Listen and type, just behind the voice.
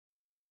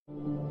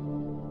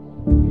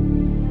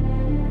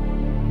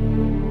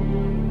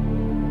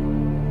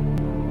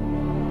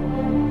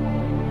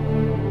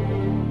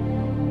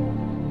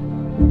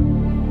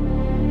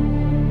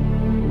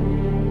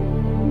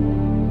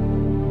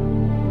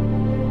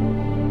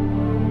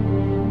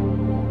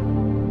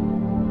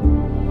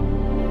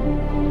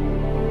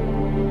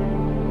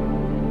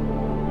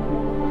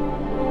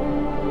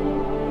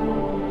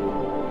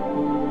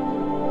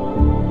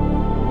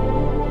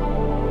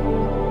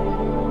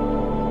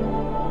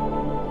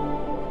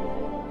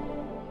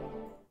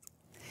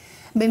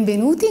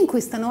Benvenuti in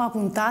questa nuova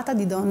puntata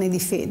di Donne di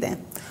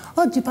Fede.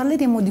 Oggi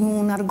parleremo di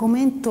un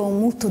argomento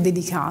molto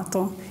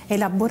delicato,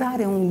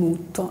 elaborare un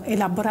lutto,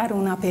 elaborare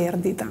una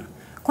perdita.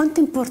 Quanto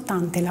è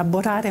importante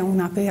elaborare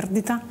una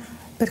perdita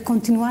per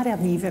continuare a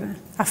vivere,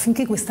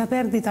 affinché questa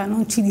perdita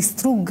non ci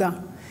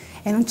distrugga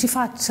e non ci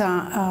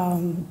faccia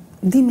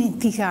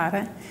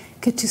dimenticare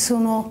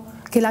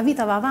che la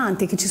vita va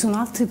avanti, che ci sono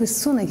altre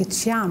persone che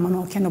ci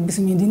amano, che hanno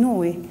bisogno di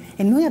noi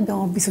e noi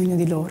abbiamo bisogno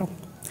di loro.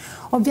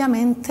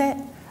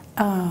 Ovviamente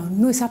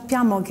noi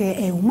sappiamo che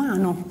è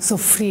umano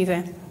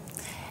soffrire,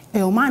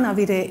 è umano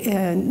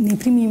avere nei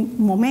primi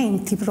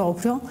momenti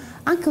proprio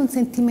anche un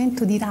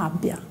sentimento di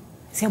rabbia.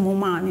 Siamo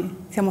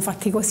umani, siamo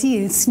fatti così,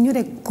 il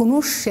Signore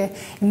conosce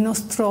il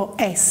nostro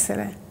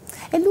essere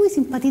e Lui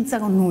simpatizza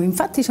con noi.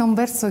 Infatti c'è un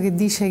verso che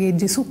dice che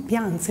Gesù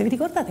pianse. Vi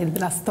ricordate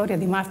della storia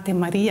di Marta e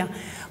Maria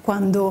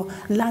quando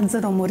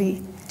Lazzaro morì?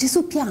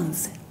 Gesù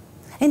pianse.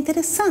 È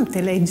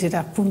interessante leggere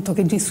appunto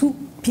che Gesù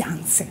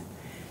pianse.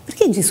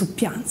 Perché Gesù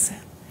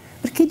pianse?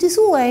 Perché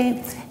Gesù è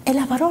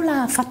la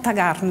parola fatta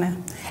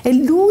carne, è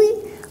Lui,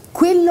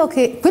 quello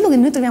che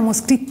noi troviamo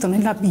scritto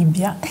nella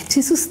Bibbia, è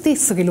Gesù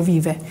stesso che lo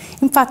vive.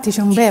 Infatti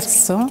c'è un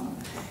verso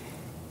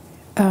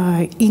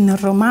in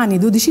Romani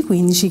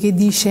 12,15 che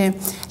dice: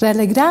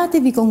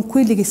 rallegratevi con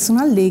quelli che sono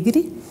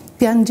allegri,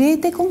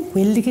 piangete con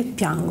quelli che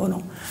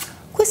piangono.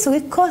 Questo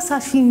che cosa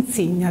ci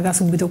insegna da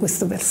subito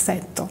questo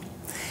versetto?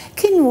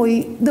 Che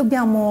noi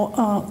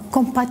dobbiamo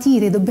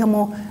compatire,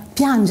 dobbiamo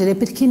piangere,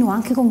 perché no,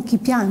 anche con chi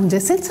piange,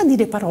 senza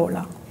dire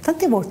parola.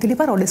 Tante volte le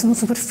parole sono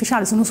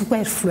superficiali, sono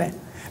superflue,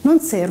 non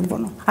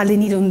servono a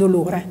lenire un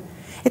dolore.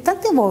 E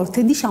tante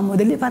volte diciamo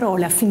delle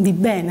parole a fin di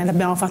bene,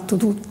 l'abbiamo fatto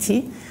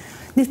tutti,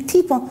 del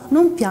tipo: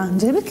 non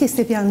piangere, perché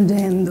stai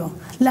piangendo?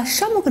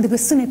 Lasciamo che le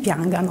persone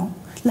piangano,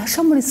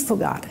 lasciamoli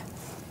sfogare.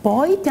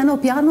 Poi piano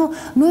piano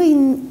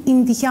noi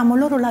indichiamo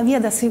loro la via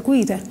da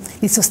seguire,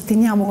 li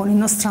sosteniamo con il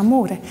nostro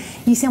amore,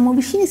 gli siamo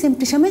vicini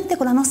semplicemente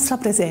con la nostra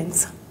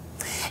presenza.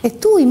 E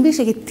tu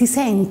invece che ti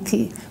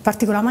senti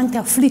particolarmente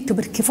afflitto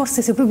perché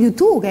forse sei proprio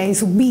tu che hai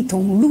subito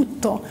un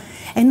lutto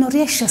e non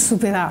riesci a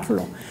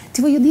superarlo, ti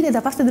voglio dire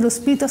da parte dello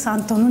Spirito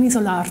Santo: non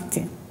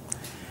isolarti,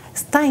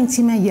 stai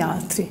insieme agli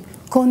altri,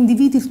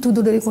 condividi il tuo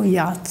dolore con gli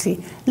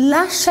altri,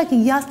 lascia che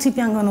gli altri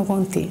piangano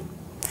con te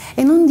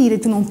e non dire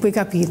tu non puoi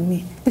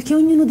capirmi, perché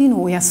ognuno di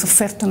noi ha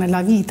sofferto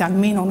nella vita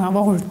almeno una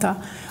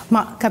volta,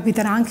 ma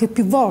capiterà anche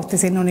più volte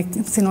se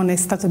non è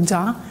stato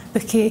già,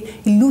 perché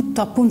il lutto,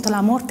 appunto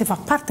la morte, fa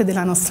parte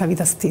della nostra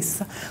vita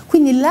stessa.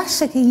 Quindi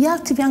lascia che gli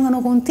altri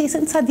piangano con te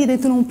senza dire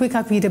tu non puoi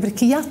capire,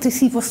 perché gli altri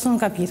sì possono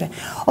capire.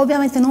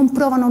 Ovviamente non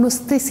provano la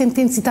stessa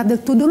intensità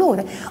del tuo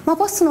dolore, ma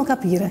possono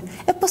capire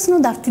e possono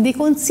darti dei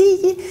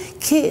consigli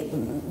che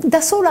da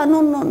sola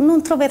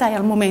non troverai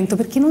al momento,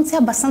 perché non sei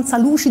abbastanza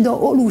lucido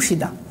o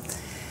lucida.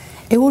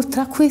 E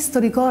oltre a questo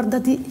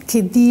ricordati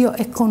che Dio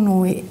è con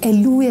noi e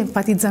Lui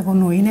empatizza con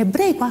noi. In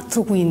Ebrei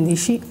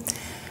 4,15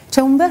 c'è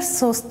un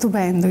verso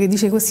stupendo che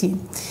dice così: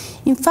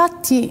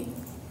 infatti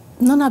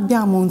non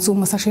abbiamo un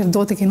sommo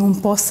sacerdote che non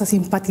possa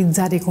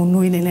simpatizzare con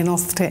noi nelle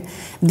nostre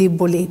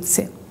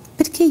debolezze,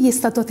 perché egli è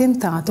stato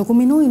tentato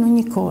come noi in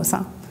ogni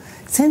cosa,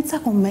 senza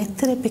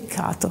commettere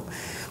peccato.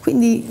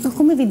 Quindi,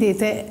 come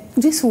vedete,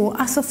 Gesù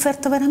ha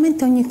sofferto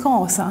veramente ogni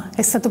cosa,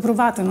 è stato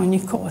provato in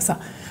ogni cosa,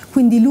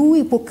 quindi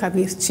Lui può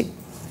capirci.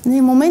 Nei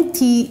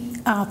momenti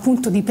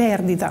appunto di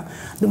perdita,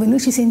 dove noi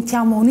ci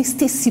sentiamo noi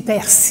stessi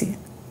persi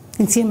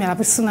insieme alla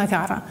persona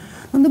cara,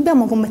 non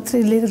dobbiamo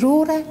commettere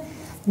l'errore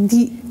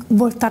di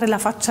voltare la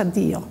faccia a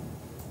Dio,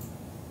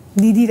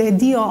 di dire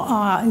Dio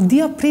ha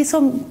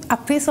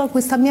preso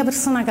questa mia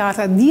persona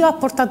cara, Dio ha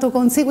portato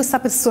con sé questa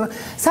persona.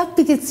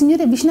 Sappi che il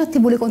Signore è vicino a te e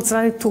vuole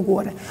consolare il tuo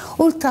cuore.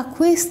 Oltre a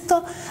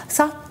questo,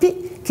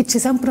 sappi che c'è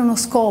sempre uno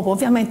scopo.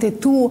 Ovviamente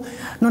tu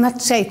non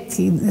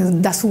accetti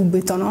da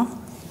subito, no?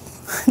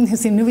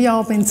 Se noi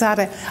vogliamo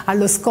pensare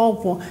allo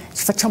scopo,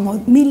 ci facciamo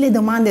 1000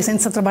 domande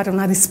senza trovare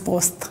una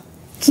risposta.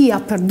 Chi ha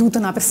perduto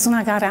una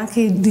persona cara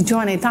anche di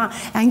giovane età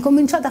ha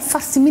incominciato a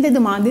farsi 1000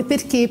 domande: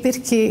 perché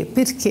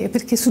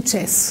è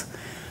successo?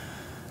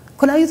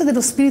 Con l'aiuto dello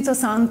Spirito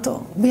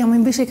Santo dobbiamo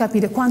invece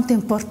capire quanto è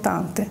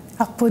importante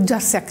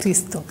appoggiarsi a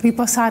Cristo,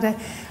 riposare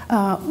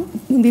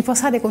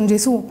con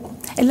Gesù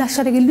e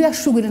lasciare che Lui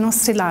asciughi le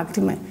nostre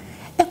lacrime.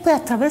 E poi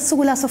attraverso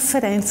quella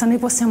sofferenza noi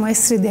possiamo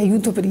essere di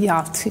aiuto per gli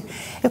altri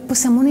e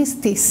possiamo noi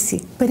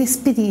stessi, per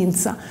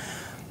esperienza,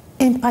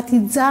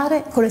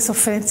 empatizzare con le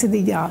sofferenze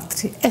degli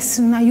altri,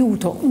 essere un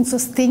aiuto, un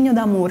sostegno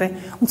d'amore,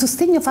 un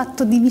sostegno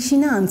fatto di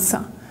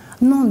vicinanza,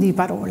 non di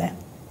parole.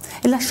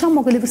 E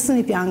lasciamo che le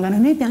persone piangano,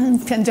 noi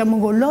piangiamo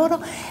con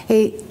loro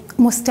e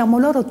mostriamo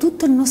loro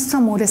tutto il nostro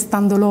amore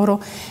stando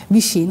loro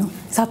vicino,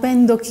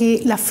 sapendo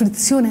che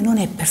l'afflizione non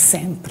è per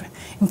sempre.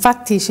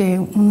 Infatti c'è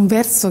un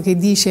verso che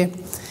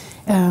dice...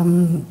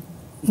 non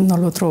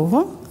lo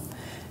trovo.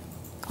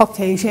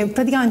 Ok, c'è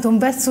praticamente un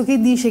verso che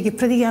dice che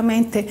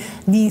praticamente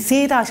di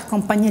sera ci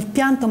accompagna il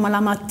pianto, ma la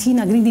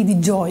mattina gridi di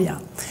gioia.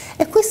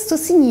 E questo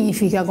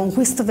significa, con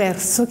questo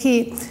verso,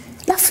 che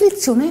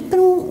l'afflizione è per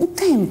un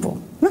tempo,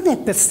 non è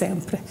per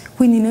sempre.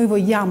 Quindi noi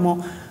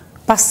vogliamo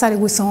passare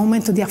questo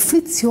momento di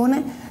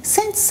afflizione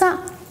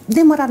senza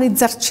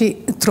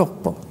demoralizzarci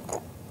troppo.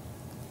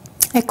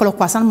 Eccolo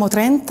qua, Salmo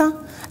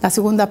 30, la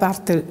seconda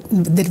parte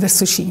del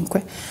verso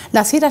 5.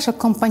 La sera ci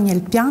accompagna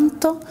il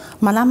pianto,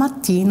 ma la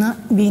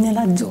mattina viene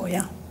la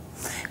gioia.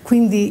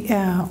 Quindi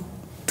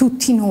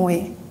tutti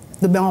noi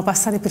dobbiamo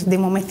passare per dei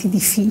momenti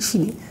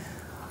difficili,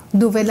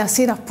 dove la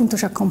sera appunto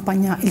ci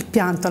accompagna il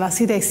pianto, la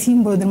sera è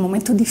simbolo del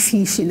momento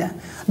difficile,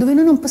 dove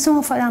noi non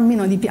possiamo fare a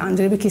meno di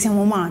piangere perché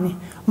siamo umani,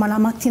 ma la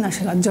mattina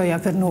c'è la gioia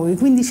per noi,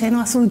 quindi c'è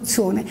una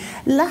soluzione.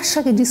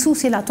 Lascia che Gesù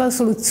sia la tua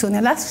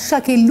soluzione,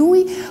 lascia che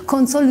Lui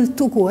consoli il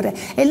tuo cuore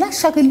e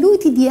lascia che Lui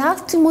ti dia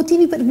altri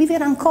motivi per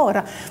vivere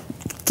ancora,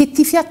 che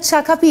ti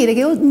faccia capire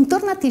che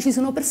intorno a te ci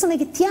sono persone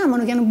che ti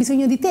amano, che hanno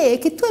bisogno di te e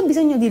che tu hai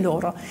bisogno di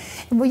loro.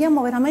 E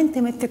vogliamo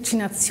veramente metterci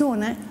in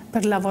azione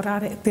per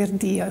lavorare per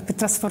Dio e per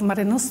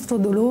trasformare il nostro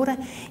dolore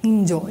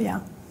in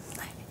gioia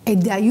e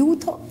di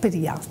aiuto per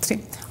gli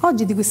altri.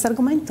 Oggi di questo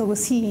argomento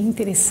così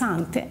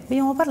interessante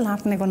vogliamo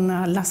parlarne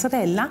con la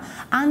sorella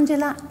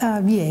Angela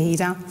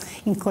Vieira,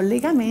 in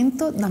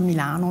collegamento da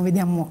Milano.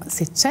 Vediamo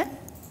se c'è.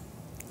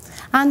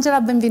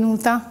 Angela,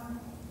 benvenuta.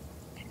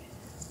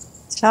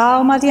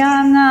 Ciao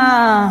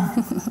Marianna,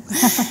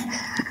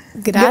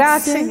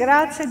 Grazie.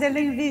 grazie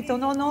dell'invito,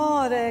 un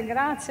onore,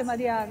 grazie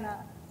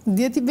Marianna.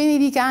 Dio ti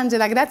benedica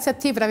Angela, grazie a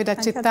te per aver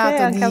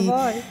accettato Anche a di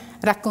voi.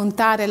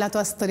 raccontare la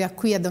tua storia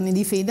qui a Donne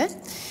di Fede.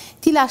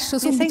 Ti lascio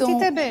subito. Mi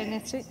sentite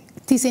bene? Sì.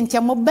 Ti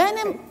sentiamo bene?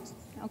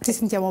 Okay. Ti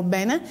sentiamo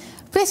bene.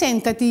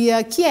 Presentati,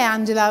 chi è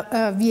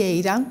Angela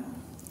Vieira?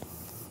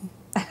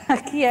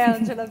 Chi è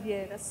Angela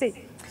Vieira?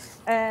 Sì.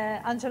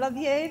 Angela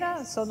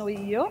Vieira sono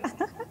io,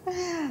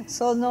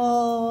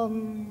 sono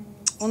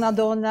una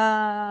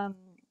donna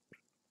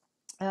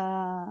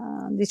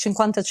di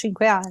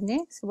 55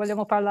 anni, se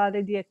vogliamo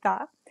parlare di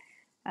età.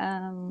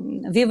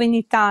 Vivo in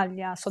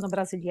Italia, sono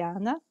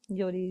brasiliana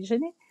di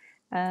origini,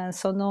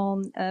 sono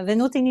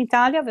venuta in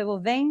Italia, avevo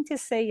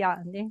 26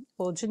 anni,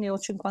 oggi ne ho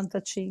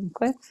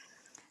 55.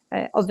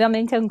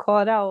 Ovviamente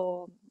ancora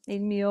ho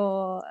il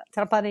mio,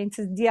 tra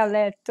parentesi,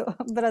 dialetto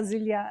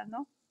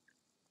brasiliano.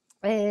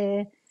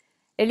 E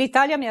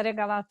l'Italia mi ha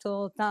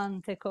regalato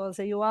tante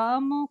cose. Io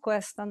amo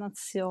questa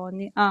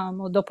nazione,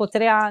 amo. Dopo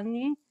 3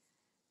 anni,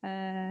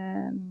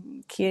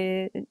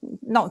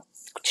 no,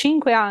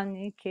 5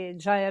 anni che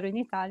già ero in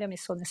Italia, mi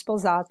sono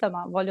sposata,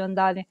 ma voglio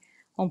andare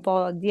un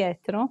po'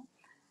 dietro.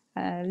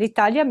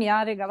 L'Italia mi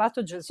ha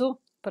regalato Gesù,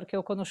 perché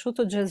ho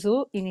conosciuto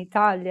Gesù in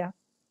Italia.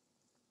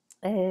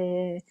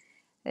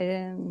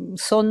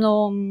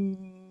 Sono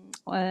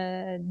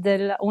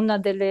una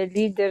delle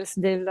leaders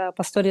del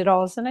Pastore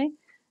Rosley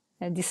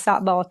di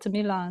Sabbath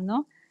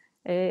Milano.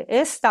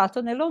 È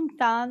stato nel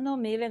lontano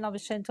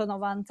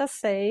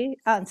 1996,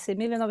 anzi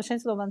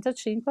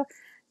 1995,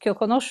 che ho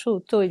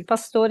conosciuto il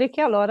pastore, che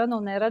allora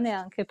non era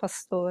neanche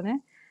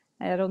pastore,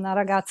 era una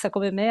ragazza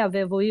come me,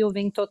 avevo io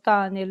 28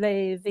 anni,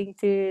 lei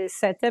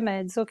 27 e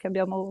mezzo, che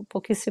abbiamo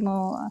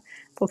pochissimo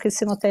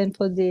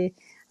tempo di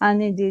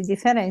anni di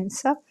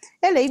differenza,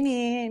 e lei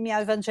mi ha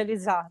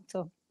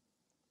evangelizzato.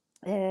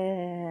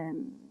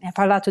 Mi ha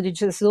parlato di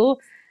Gesù,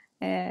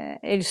 e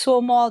il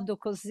suo modo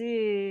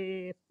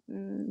così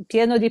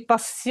pieno di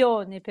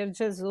passione per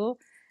Gesù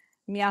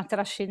mi ha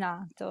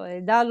trascinato,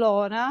 e da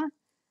allora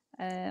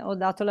ho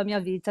dato la mia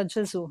vita a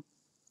Gesù.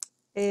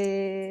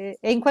 E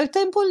in quel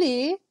tempo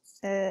lì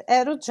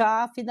ero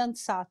già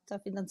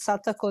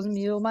fidanzata con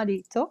mio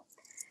marito,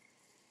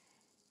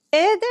 ed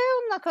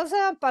è una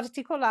cosa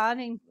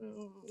particolare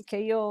che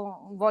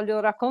io voglio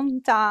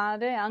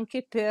raccontare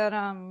anche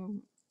per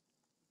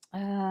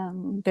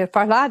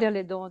parlare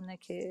alle donne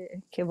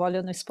che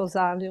vogliono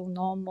sposare un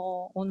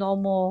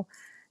uomo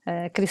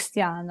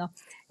cristiano.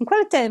 In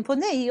quel tempo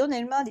né io né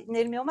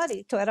il mio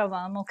marito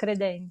eravamo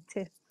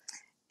credenti,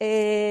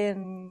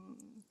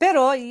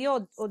 però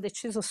io ho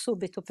deciso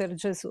subito per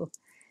Gesù,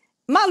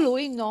 ma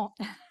lui no.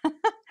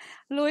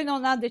 Lui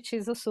non ha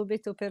deciso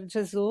subito per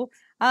Gesù,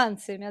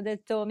 anzi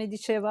mi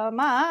diceva: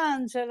 ma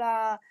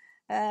Angela,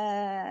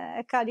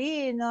 è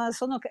carina,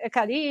 è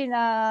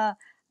carina,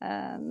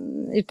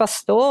 il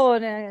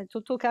pastore,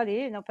 tutto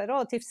carino,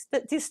 però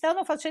ti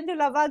stanno facendo il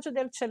lavaggio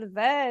del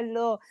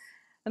cervello,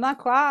 ma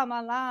qua,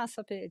 ma là,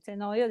 sapete,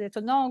 no? Io ho detto: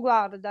 no,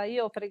 guarda,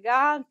 io ho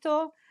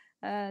pregato,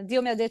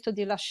 Dio mi ha detto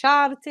di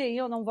lasciarti,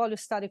 io non voglio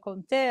stare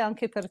con te,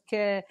 anche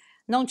perché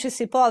non ci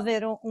si può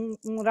avere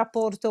un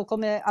rapporto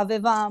come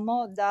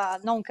avevamo da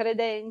non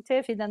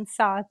credente,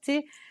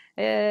 fidanzati.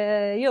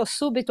 Io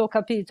subito ho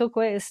capito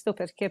questo,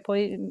 perché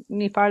poi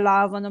mi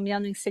parlavano, mi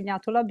hanno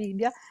insegnato la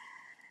Bibbia.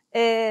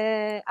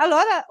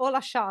 Allora ho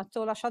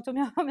lasciato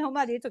mio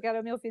marito, che era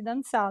il mio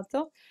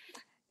fidanzato,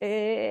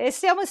 e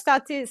siamo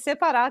stati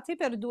separati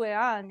per 2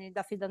 anni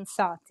da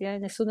fidanzati,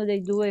 nessuno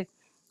dei due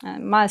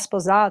mai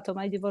sposato,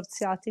 mai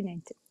divorziati,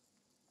 niente.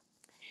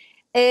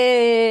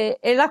 E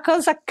la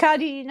cosa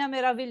carina,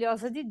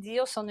 meravigliosa di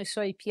Dio sono i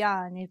suoi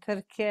piani,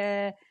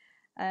 perché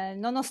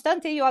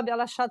nonostante io abbia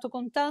lasciato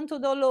con tanto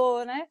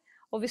dolore,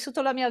 ho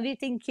vissuto la mia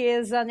vita in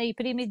chiesa nei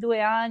primi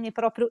 2 anni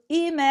proprio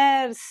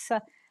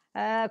immersa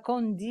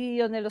con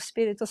Dio, nello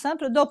Spirito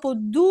Santo. Dopo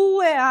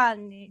 2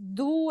 anni,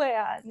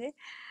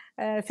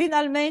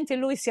 finalmente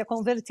lui si è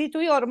convertito.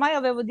 Io ormai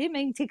avevo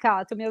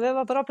dimenticato, mi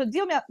aveva proprio,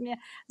 Dio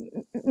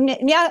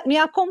mi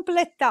ha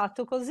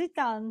completato così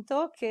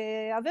tanto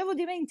che avevo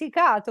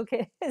dimenticato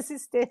che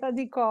esisteva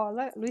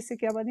Nicola, lui si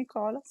chiama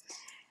Nicola,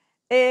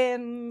 e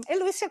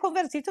lui si è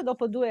convertito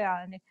dopo 2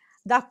 anni.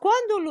 Da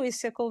quando lui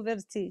si è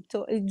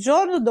convertito, il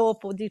giorno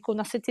dopo, dico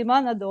una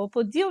settimana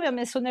dopo, Dio mi ha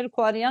messo nel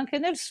cuore e anche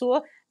nel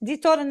suo di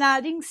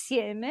tornare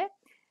insieme,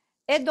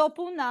 e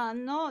dopo 1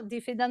 anno di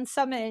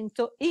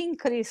fidanzamento in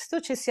Cristo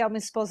ci siamo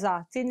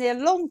sposati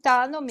nel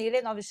lontano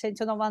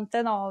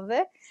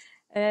 1999.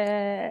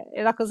 E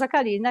la cosa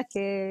carina è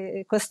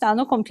che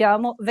quest'anno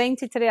compiamo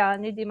 23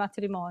 anni di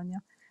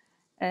matrimonio.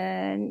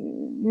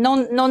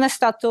 Non è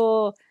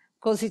stato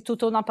così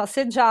tutta una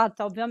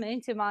passeggiata,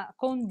 ovviamente, ma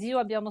con Dio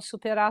abbiamo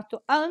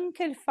superato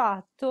anche il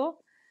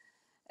fatto,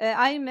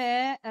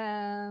 ahimè,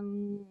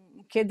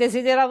 che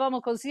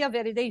desideravamo così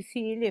avere dei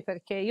figli,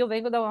 perché io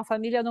vengo da una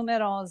famiglia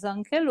numerosa,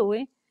 anche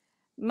lui,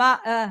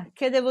 ma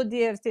che devo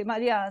dirti,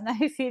 Marianna,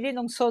 i figli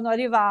non sono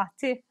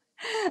arrivati.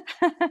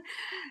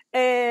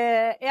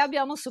 E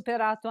abbiamo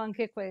superato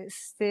anche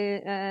questi,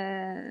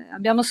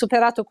 abbiamo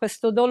superato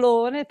questo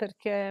dolore,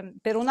 perché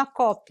per una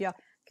coppia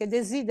che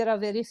desidera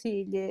avere i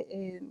figli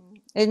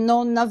e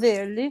non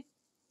averli,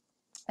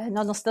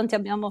 nonostante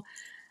abbiamo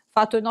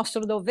fatto il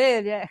nostro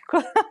dovere, ecco,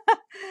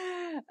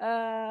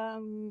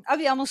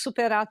 abbiamo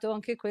superato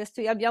anche questo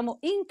e abbiamo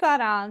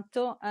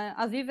imparato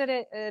a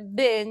vivere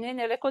bene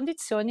nelle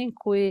condizioni in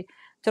cui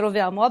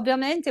troviamo.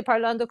 Ovviamente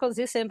parlando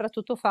così sembra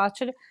tutto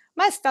facile,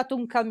 ma è stato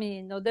un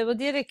cammino. Devo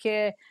dire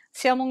che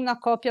siamo una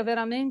coppia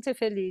veramente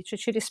felice,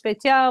 ci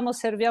rispettiamo,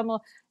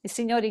 serviamo il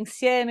Signore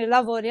insieme,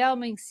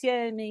 lavoriamo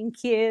insieme in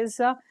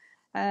chiesa,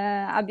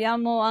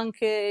 abbiamo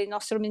anche il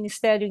nostro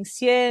ministero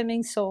insieme,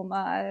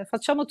 insomma,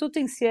 facciamo tutto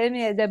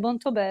insieme ed è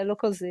molto bello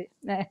così,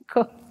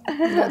 ecco.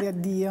 Gloria a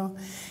Dio.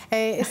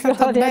 È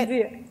stato, Gloria a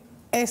Dio.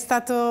 è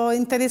stato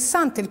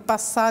interessante il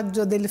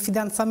passaggio del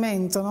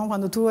fidanzamento, no?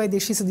 Quando tu hai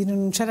deciso di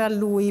rinunciare a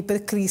lui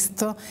per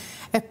Cristo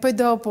e poi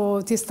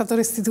dopo ti è stato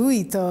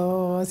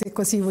restituito, se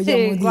così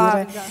vogliamo Sì, dire.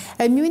 guarda.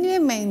 E mi viene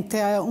in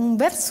mente un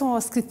verso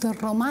scritto in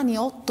Romani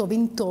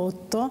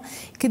 8:28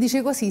 che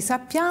dice così: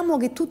 sappiamo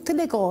che tutte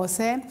le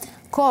cose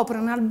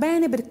coprono al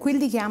bene per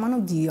quelli che amano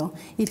Dio,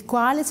 il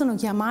quale sono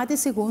chiamati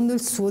secondo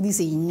il suo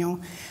disegno.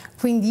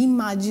 Quindi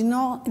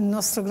immagino il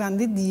nostro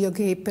grande Dio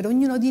che per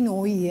ognuno di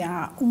noi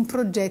ha un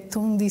progetto,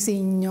 un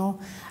disegno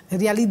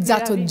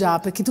realizzato già,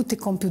 perché tutto è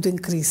compiuto in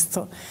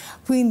Cristo.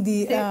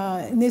 Quindi Sì.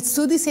 nel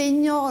suo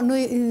disegno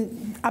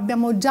noi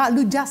abbiamo già,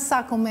 lui già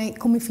sa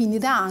come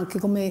finirà, anche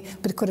come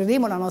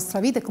percorreremo la nostra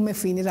vita e come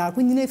finirà.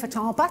 Quindi noi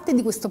facciamo parte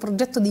di questo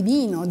progetto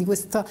divino, di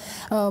questo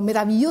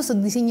meraviglioso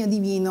disegno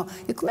divino.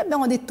 E come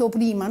abbiamo detto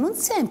prima, non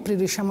sempre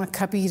riusciamo a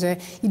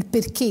capire il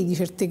perché di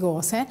certe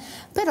cose,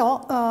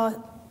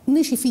 però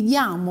noi ci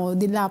fidiamo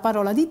della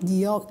parola di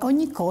Dio,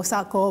 ogni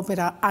cosa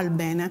coopera al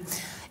bene.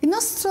 Il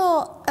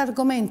nostro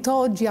argomento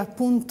oggi è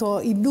appunto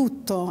il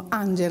lutto,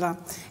 Angela,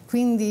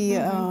 quindi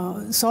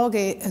so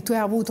che tu hai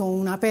avuto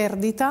una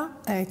perdita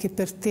che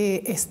per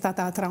te è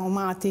stata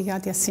traumatica,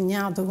 ti ha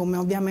segnato, come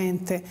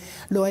ovviamente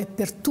lo è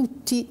per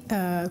tutti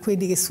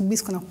quelli che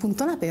subiscono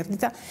appunto una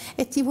perdita,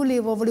 e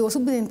volevo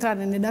subito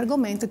entrare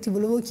nell'argomento e ti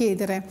volevo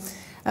chiedere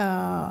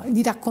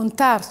di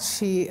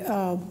raccontarci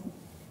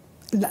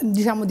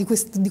diciamo di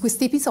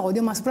questo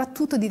episodio, ma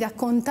soprattutto di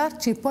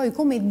raccontarci poi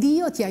come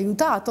Dio ti ha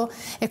aiutato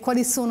e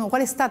come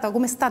è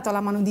stata la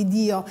mano di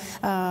Dio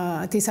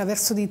tesa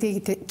verso di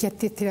te, che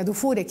ti ha tirato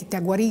fuori, che ti ha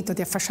guarito,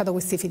 ti ha fasciato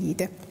queste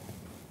ferite.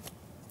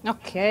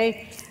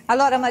 Ok,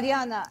 allora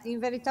Mariana, in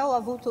verità ho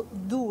avuto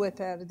 2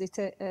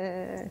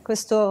 perdite,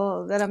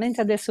 questo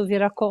veramente adesso vi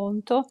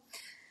racconto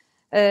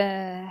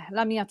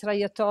la mia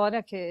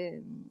traiettoria,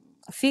 che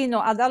fino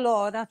ad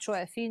allora,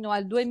 cioè fino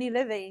al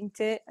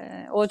 2020,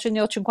 oggi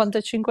ne ho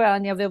 55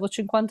 anni, avevo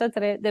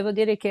 53, devo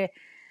dire che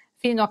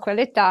fino a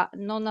quell'età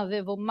non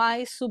avevo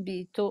mai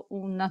subito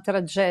una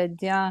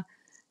tragedia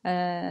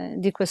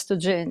di questo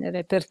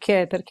genere.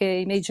 Perché? Perché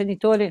i miei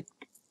genitori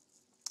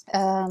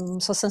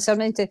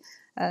sostanzialmente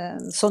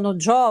sono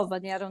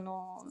giovani,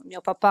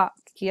 mio papà,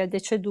 chi è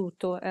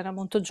deceduto, era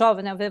molto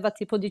giovane, aveva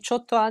tipo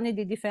 18 anni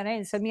di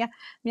differenza, mi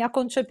ha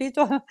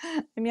concepito,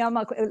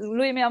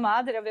 lui e mia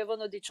madre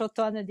avevano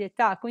 18 anni di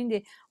età,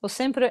 quindi ho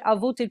sempre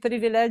avuto il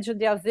privilegio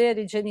di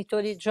avere i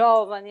genitori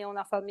giovani,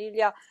 una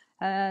famiglia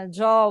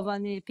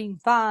giovane,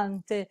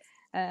 pimpante.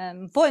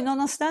 Poi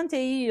nonostante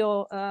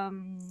io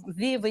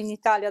vivo in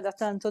Italia da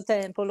tanto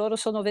tempo, loro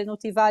sono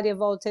venuti varie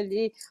volte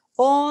lì,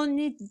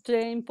 ogni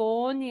tempo,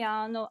 ogni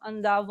anno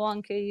andavo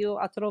anche io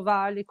a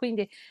trovarli,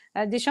 quindi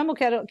diciamo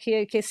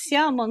che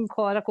siamo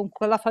ancora con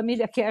quella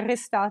famiglia che è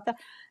restata,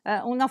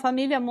 una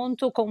famiglia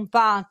molto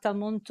compatta,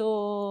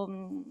 molto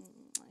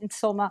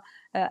insomma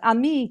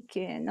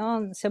amiche,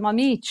 no? Siamo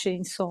amici,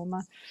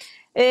 insomma.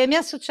 E mi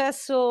è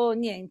successo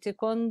niente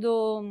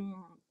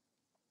quando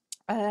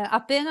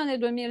appena nel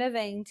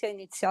 2020 è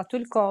iniziato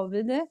il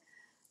Covid.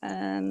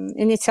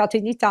 iniziato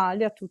in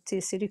Italia,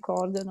 tutti si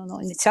ricordano,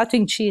 no? Iniziato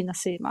in Cina,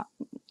 sì, ma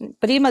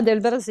prima del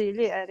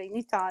Brasile era in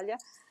Italia.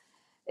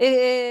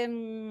 È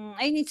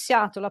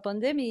iniziato la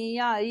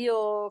pandemia,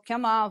 io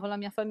chiamavo la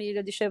mia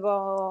famiglia,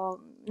 dicevo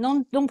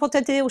non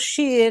potete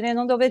uscire,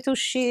 non dovete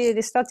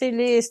uscire, state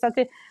lì,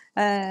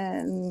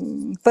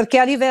 perché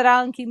arriverà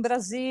anche in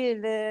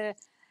Brasile.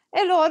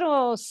 E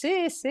loro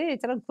sì, sì,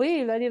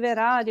 tranquillo,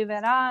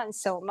 arriverà,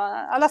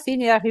 insomma, alla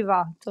fine è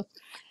arrivato.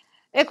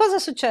 E cosa è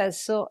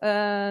successo?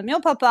 Mio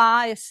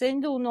papà,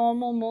 essendo un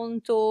uomo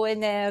molto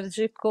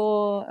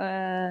energico,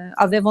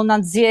 aveva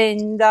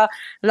un'azienda,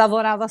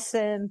 lavorava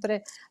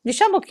sempre.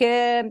 Diciamo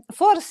che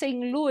forse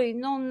in lui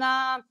non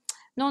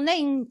è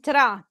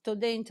entrato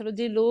dentro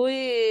di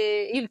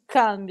lui il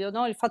cambio,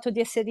 no? Il fatto di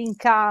essere in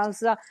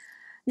casa.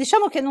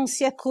 Diciamo che non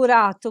si è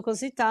curato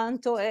così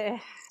tanto e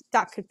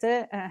tac,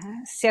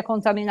 si è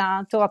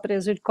contaminato, ha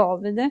preso il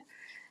Covid.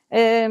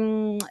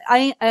 Nel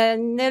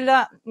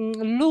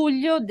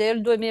luglio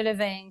del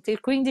 2020, il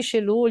 15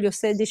 luglio,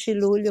 16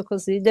 luglio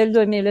così del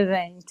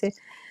 2020.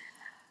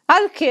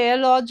 Al che è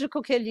logico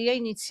che lì è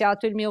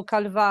iniziato il mio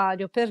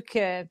calvario,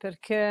 perché?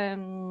 Perché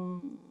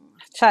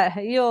cioè,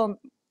 io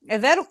è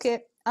vero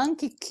che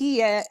anche chi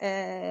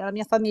è la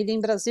mia famiglia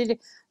in Brasile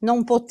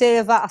non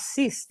poteva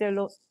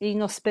assisterlo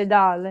in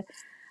ospedale,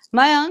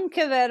 ma è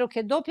anche vero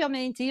che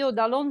doppiamente io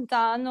da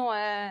lontano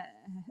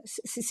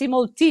si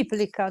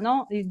moltiplica,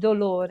 no? Il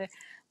dolore.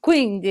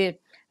 Quindi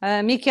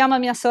mi chiama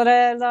mia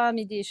sorella,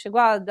 mi dice: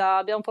 Guarda,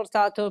 abbiamo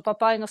portato il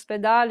papà in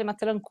ospedale, ma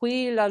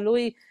tranquilla,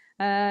 lui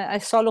è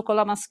solo con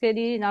la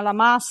mascherina, la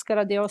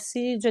maschera di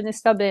ossigeno,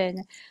 sta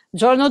bene.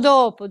 Giorno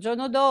dopo,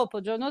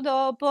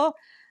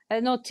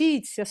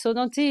 notizia su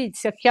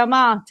notizia,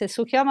 chiamate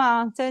su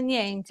chiamate,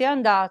 niente, è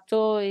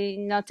andato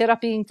in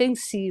terapia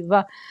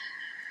intensiva.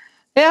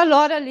 E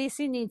allora lì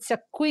si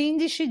inizia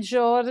 15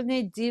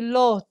 giorni di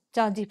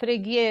lotta, di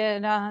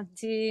preghiera,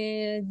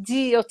 di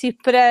Dio, ti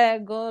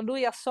prego.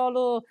 Lui ha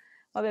solo,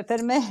 vabbè,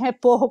 per me è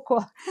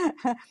poco,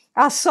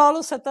 ha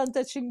solo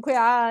 75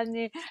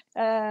 anni.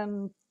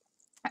 ehm,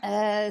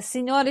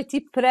 Signore,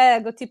 ti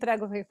prego,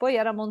 perché poi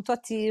era molto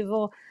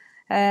attivo.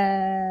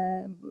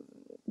 eh,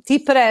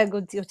 Ti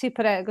prego, Dio, ti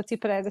prego, ti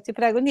prego, ti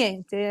prego.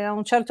 Niente, a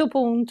un certo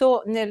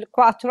punto, nel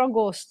 4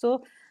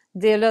 agosto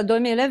del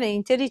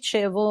 2020,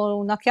 ricevo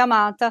una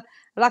chiamata,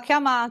 la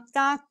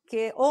chiamata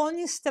che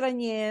ogni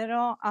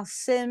straniero ha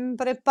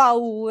sempre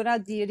paura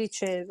di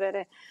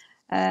ricevere.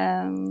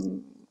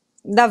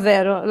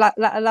 Davvero,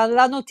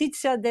 la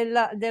notizia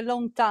del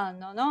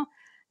lontano, no?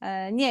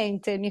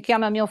 Niente, mi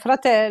chiama mio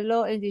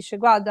fratello e dice: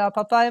 Guarda,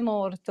 papà è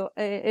morto.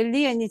 E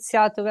lì è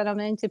iniziato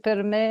veramente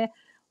per me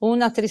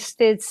una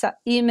tristezza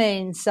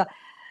immensa.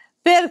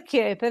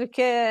 Perché?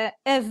 Perché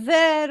è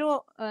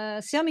vero,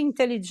 siamo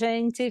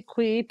intelligenti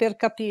qui per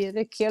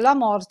capire che la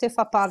morte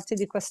fa parte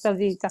di questa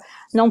vita.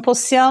 Non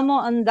possiamo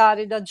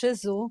andare da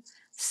Gesù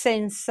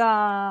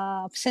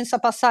senza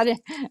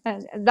passare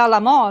dalla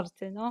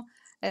morte, no?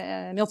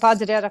 Mio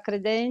padre era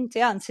credente,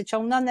 anzi c'è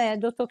un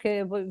aneddoto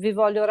che vi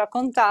voglio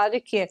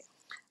raccontare, che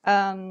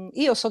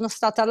io sono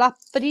stata la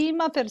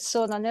prima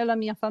persona nella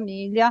mia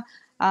famiglia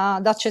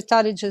ad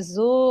accettare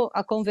Gesù,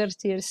 a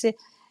convertirsi,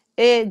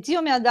 e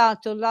Dio mi ha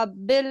dato la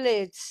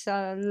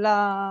bellezza,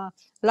 la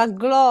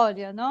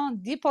gloria, no?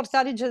 Di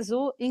portare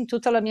Gesù in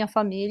tutta la mia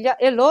famiglia,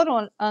 e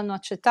loro hanno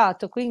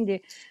accettato.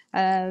 Quindi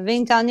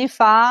 20 anni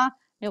fa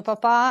mio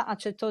papà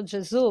accettò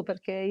Gesù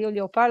perché io gli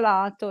ho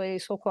parlato e il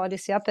suo cuore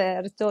si è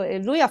aperto e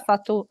lui ha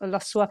fatto il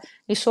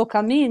suo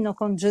cammino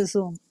con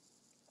Gesù,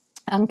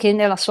 anche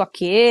nella sua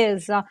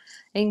chiesa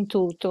e in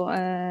tutto.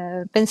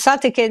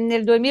 Pensate che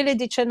nel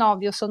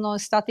 2019 io sono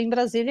stata in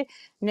Brasile,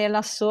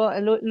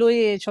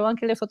 lui c'ho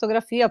anche le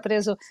fotografie, ha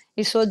preso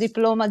il suo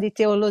diploma di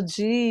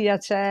teologia,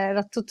 cioè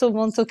era tutto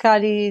molto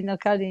carino,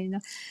 carino.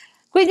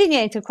 Quindi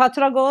niente, il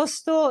 4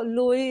 agosto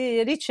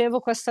lui ricevo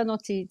questa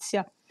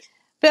notizia.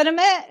 Per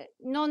me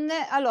non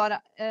è, allora,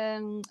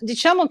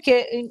 diciamo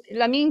che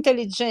la mia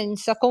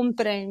intelligenza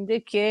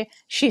comprende che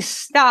ci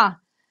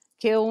sta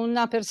che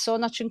una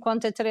persona a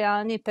 53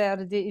 anni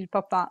perdi il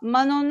papà,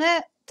 ma non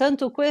è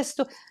tanto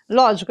questo,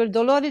 logico, il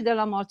dolore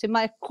della morte,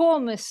 ma è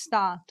come è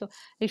stato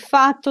il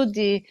fatto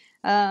di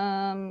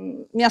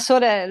mia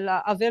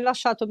sorella aver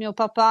lasciato mio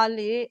papà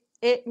lì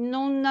e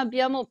non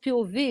abbiamo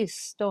più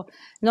visto,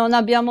 non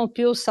abbiamo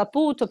più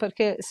saputo,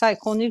 perché sai,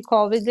 con il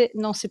Covid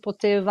non si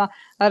poteva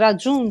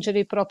raggiungere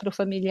il proprio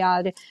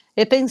familiare,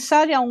 e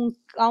pensare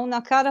a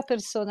una cara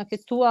persona che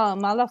tu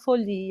ama alla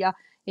follia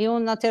in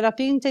una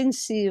terapia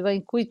intensiva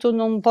in cui tu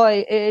non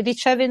puoi,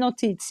 ricevi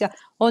notizia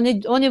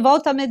ogni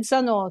volta a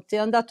mezzanotte, è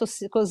andato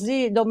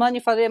così,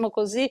 domani faremo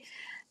così.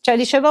 Cioè,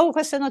 ricevevo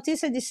queste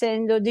notizie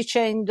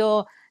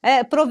dicendo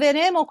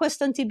proveremo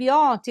questo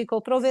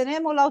antibiotico,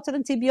 proveremo l'altro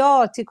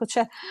antibiotico.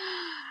 Cioè,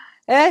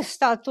 è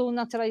stata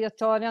una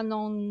traiettoria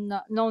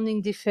non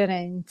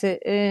indifferente.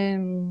 E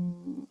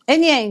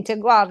niente,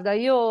 guarda,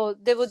 io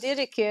devo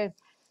dire che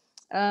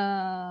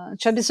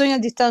c'è bisogno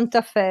di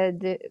tanta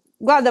fede.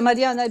 Guarda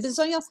Marianna,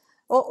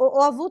 ho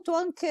avuto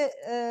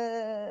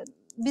anche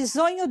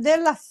bisogno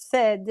della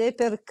fede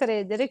per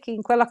credere che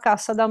in quella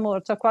cassa da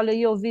morto, a quale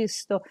io ho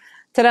visto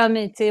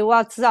tramite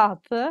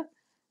WhatsApp,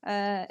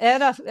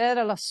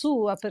 era la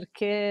sua,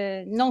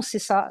 perché non si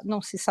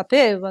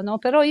sapeva, no?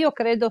 Però io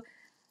credo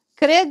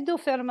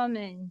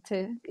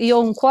fermamente, io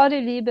ho un cuore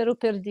libero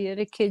per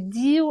dire che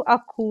Dio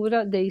ha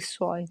cura dei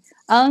suoi,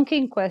 anche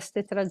in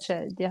queste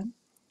tragedie.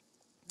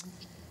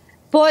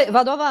 Poi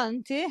vado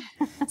avanti?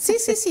 Sì,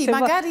 sì, sì, Se vuoi-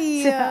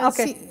 magari ok.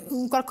 sì,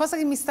 qualcosa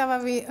che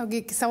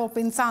che stavo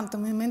pensando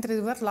mentre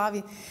tu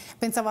parlavi,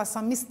 pensavo al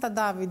salmista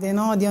Davide,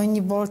 no? Di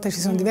ogni volta ci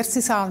sono Mm, diversi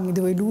salmi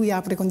dove lui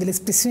apre con delle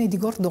espressioni di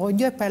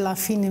cordoglio e poi alla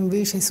fine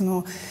invece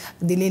sono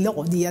delle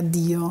lodi a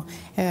Dio.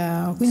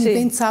 Quindi sì,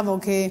 pensavo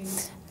che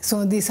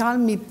sono dei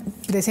salmi,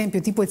 per esempio,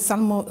 tipo il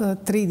Salmo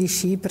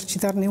 13, per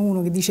citarne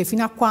uno, che dice: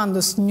 fino a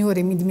quando,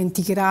 Signore, mi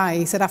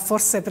dimenticherai? Sarà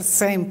forse per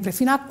sempre?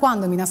 Fino a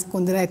quando mi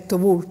nasconderai il tuo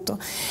volto?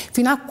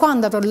 Fino a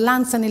quando avrò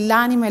l'ansia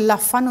nell'anima e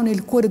l'affanno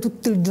nel cuore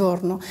tutto il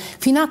giorno?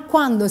 Fino a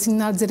quando si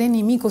innalzerà il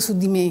nemico su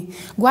di me?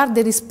 Guarda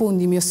e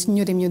rispondi, mio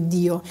Signore, mio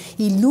Dio,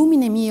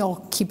 illumina i miei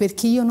occhi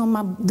perché io non mi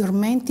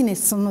addormenti nel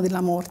sonno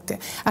della morte,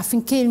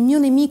 affinché il mio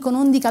nemico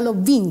non dica l'ho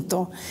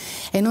vinto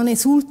e non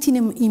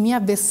esultino i miei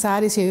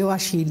avversari se io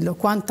vacillo.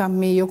 Quanto a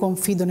me, io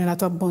confido nella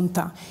tua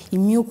bontà, il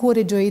mio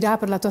cuore gioirà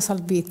per la tua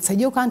salvezza,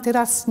 io canterò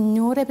al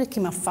Signore perché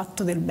mi ha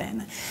fatto del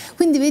bene.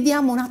 Quindi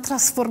vediamo una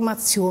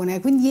trasformazione,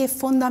 quindi è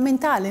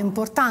fondamentale, è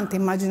importante.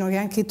 Immagino che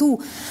anche tu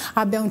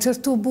abbia a un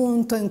certo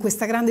punto in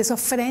questa grande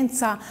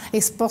sofferenza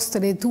esposto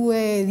le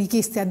tue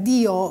richieste a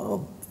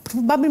Dio,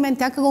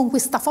 probabilmente anche con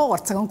questa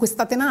forza, con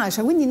questa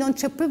tenacia, quindi non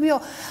c'è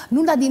proprio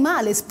nulla di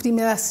male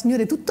esprimere al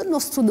Signore tutto il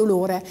nostro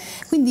dolore.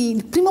 Quindi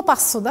il primo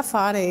passo da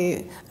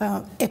fare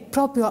è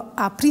proprio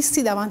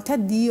aprirsi davanti a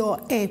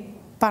Dio e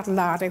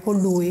parlare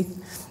con Lui,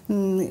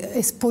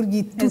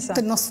 esporgli tutto il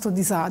esatto. nostro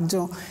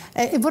disagio.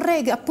 E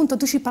vorrei che appunto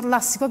tu ci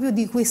parlassi proprio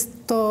di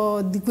questo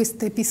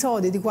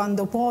episodio, di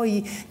quando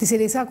poi ti sei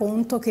resa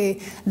conto che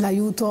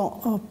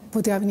l'aiuto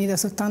poteva venire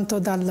soltanto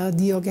dal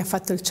Dio che ha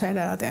fatto il cielo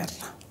e la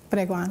terra.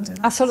 Prego Angela.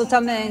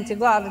 Assolutamente,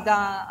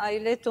 guarda, hai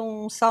letto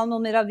un salmo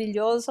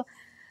meraviglioso.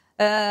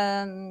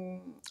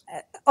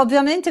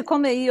 Ovviamente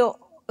come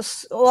io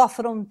ho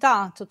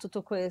affrontato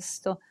tutto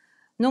questo.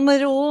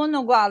 Numero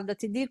uno, guarda,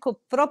 ti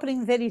dico proprio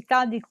in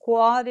verità di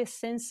cuore,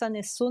 senza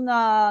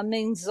nessuna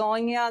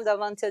menzogna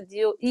davanti a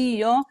Dio,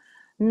 io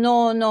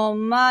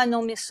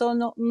non mi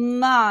sono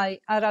mai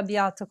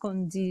arrabbiata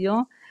con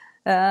Dio.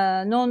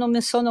 No, non mi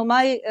sono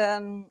mai,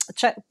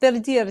 cioè per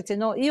dirti,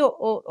 no, io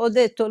ho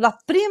detto la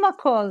prima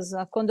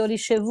cosa quando ho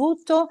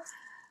ricevuto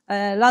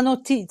la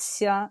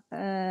notizia,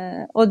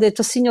 ho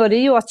detto Signore,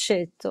 io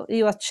accetto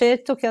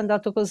che è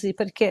andato così,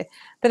 perché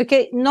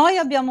noi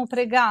abbiamo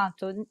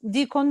pregato,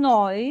 dico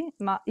noi,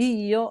 ma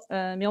io,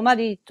 mio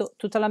marito,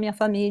 tutta la mia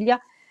famiglia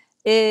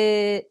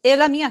e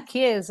la mia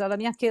chiesa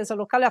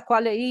locale, a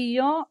quale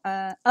io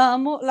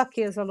amo la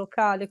chiesa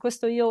locale.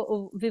 Questo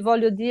io vi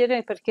voglio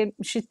dire perché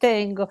ci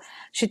tengo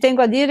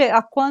a dire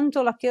a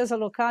quanto la chiesa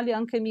locale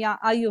anche mi ha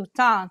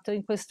aiutato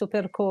in questo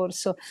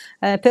percorso.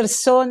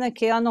 Persone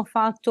che hanno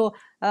fatto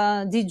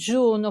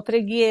digiuno,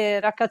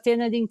 preghiera,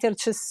 catene di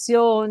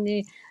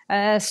intercessioni.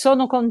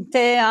 Sono con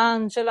te,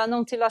 Angela,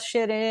 non ti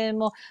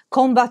lasceremo,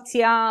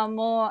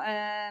 combattiamo.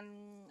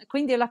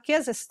 Quindi la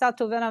Chiesa è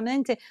stato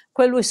veramente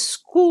quello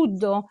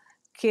scudo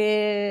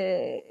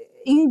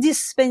che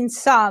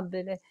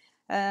indispensabile.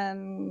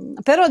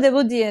 Però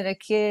devo dire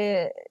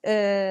che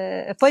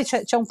poi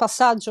c'è un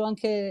passaggio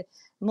anche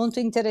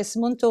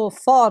molto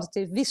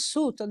forte,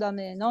 vissuto da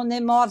me, no? Né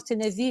morte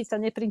né vita,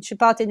 né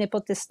principati né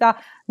potestà,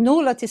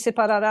 nulla ti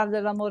separerà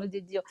dall'amore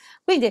di Dio.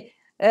 Quindi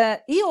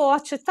io ho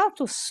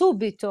accettato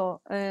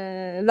subito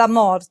la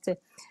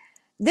morte.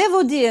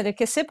 Devo dire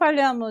che se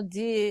parliamo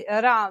di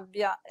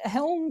rabbia,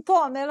 un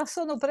po' me la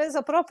sono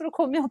presa proprio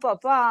con mio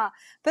papà,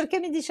 perché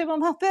mi diceva: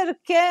 ma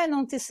perché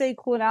non ti sei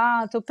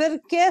curato?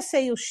 Perché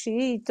sei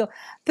uscito?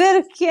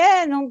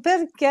 Perché no?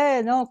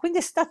 Quindi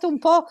è stato un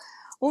po'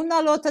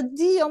 una lotta.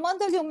 Dio,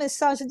 mandagli un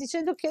messaggio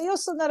dicendo che io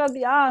sono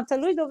arrabbiata,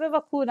 lui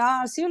doveva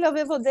curarsi. Io le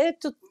avevo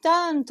detto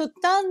tanto,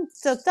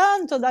 tanto,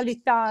 tanto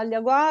dall'Italia: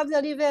 guarda,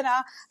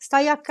 arriverà,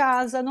 stai a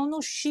casa, non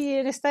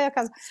uscire, stai a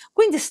casa.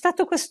 Quindi è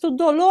stato questo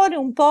dolore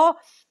un po'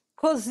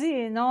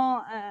 così,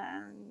 no?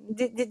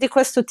 Di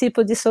questo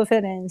tipo di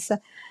sofferenza.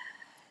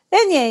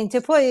 E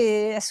niente,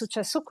 poi è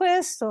successo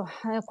questo,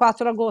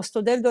 4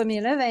 agosto del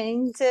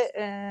 2020,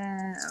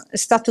 è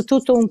stato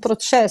tutto un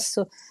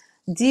processo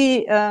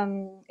di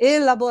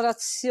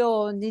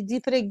elaborazioni, di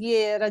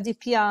preghiera, di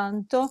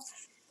pianto.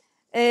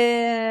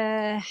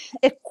 Ti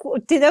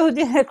devo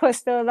dire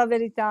questa è la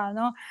verità,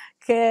 no?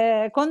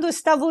 Che quando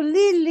stavo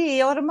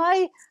lì,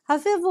 ormai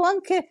avevo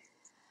anche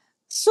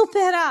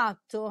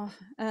superato.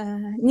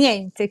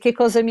 Niente, che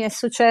cosa mi è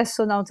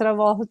successo un'altra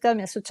volta?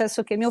 Mi è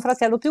successo che mio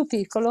fratello più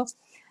piccolo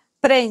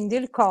prende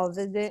il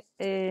Covid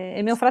e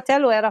mio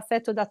fratello era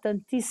affetto da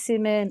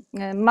tantissime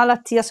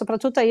malattie,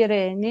 soprattutto ai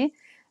reni,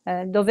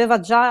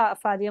 doveva già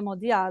fare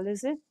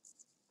emodialisi.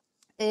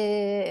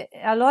 E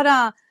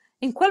allora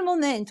in quel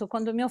momento,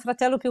 quando mio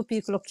fratello più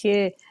piccolo,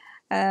 che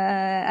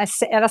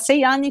era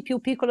 6 anni più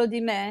piccolo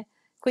di me,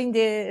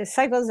 quindi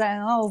sai cos'è,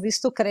 no? Ho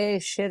visto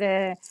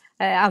crescere,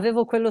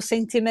 avevo quello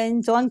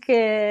sentimento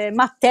anche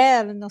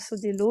materno su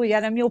di lui,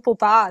 era mio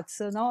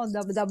pupazzo, no?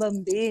 Da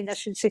bambina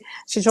ci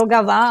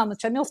giocavamo,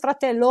 cioè mio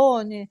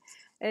fratellone.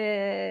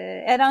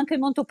 Era anche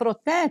molto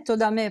protetto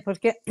da me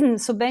perché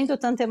subendo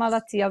tante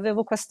malattie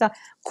avevo questa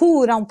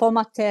cura un po'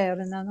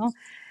 materna, no?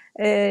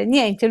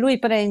 Niente, lui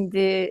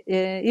prende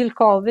il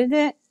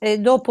Covid e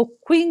dopo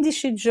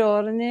 15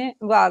 giorni,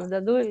 guarda,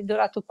 lui è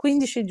durato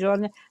 15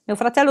 giorni, mio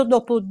fratello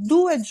dopo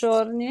 2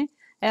 giorni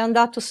è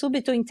andato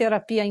subito in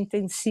terapia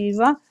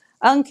intensiva,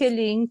 anche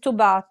lì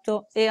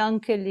intubato e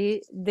anche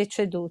lì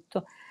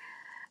deceduto.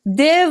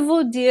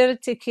 Devo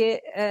dirti che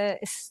è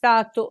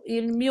stato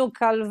il mio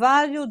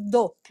calvario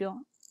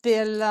doppio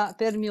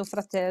per mio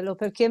fratello,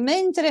 perché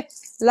mentre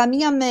la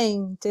mia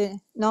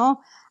mente,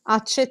 no,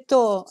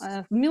 accettò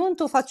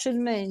molto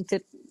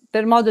facilmente,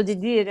 per modo di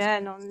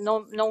dire,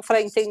 non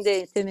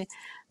fraintendetemi,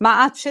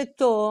 ma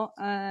accettò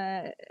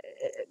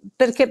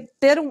perché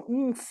per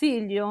un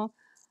figlio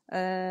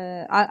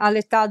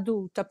all'età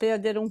adulta,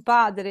 perdere un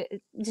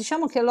padre,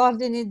 diciamo che è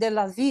l'ordine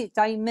della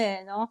vita,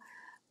 ahimè, no?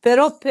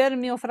 Però per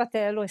mio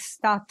fratello è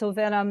stato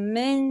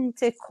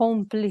veramente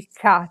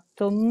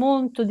complicato,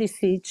 molto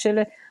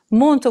difficile,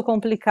 molto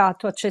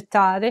complicato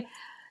accettare.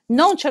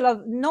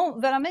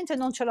 Veramente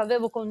non ce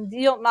l'avevo con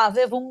Dio, ma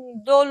avevo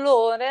un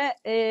dolore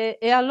e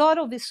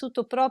allora ho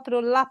vissuto proprio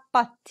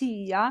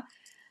l'apatia,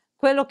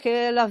 quello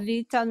che la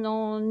vita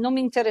non mi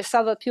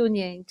interessava più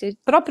niente,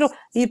 proprio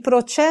il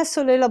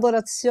processo,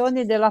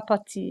 l'elaborazione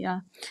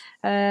dell'apatia.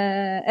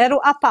 Ero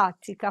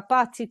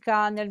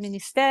apatica nel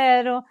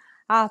ministero,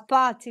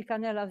 apatica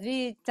nella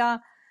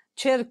vita,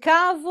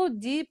 cercavo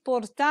di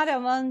portare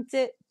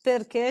avanti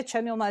perché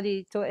c'è mio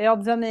marito e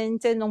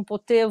ovviamente non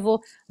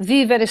potevo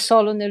vivere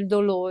solo nel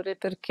dolore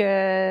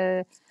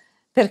perché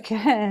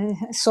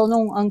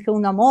sono anche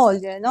una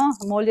moglie, no?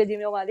 Moglie di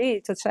mio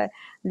marito, cioè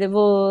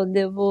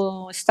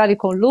devo stare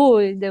con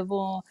lui,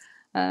 non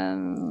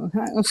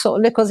so,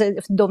 le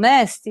cose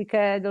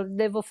domestiche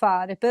devo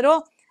fare,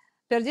 però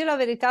per dire la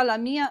verità la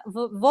mia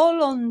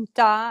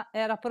volontà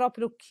era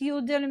proprio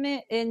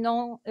chiudermi e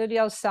non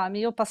rialzarmi.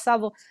 Io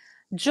passavo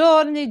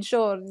giorni e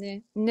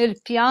giorni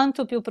nel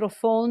pianto più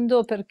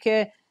profondo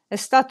perché è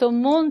stato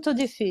molto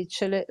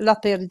difficile la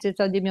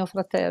perdita di mio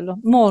fratello,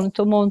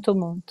 molto, molto,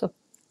 molto.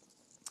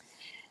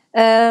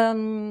 E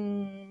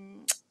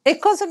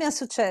cosa mi è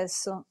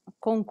successo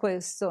con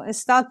questo? È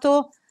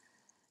stato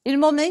il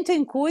momento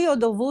in cui ho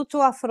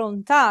dovuto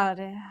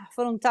affrontare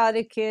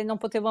che non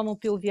potevamo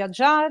più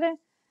viaggiare.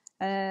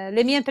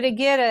 Le mie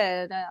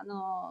preghiere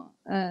erano,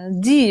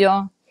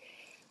 Dio,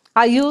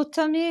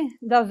 aiutami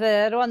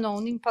davvero a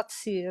non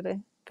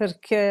impazzire,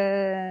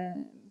 perché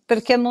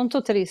è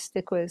molto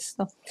triste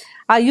questo.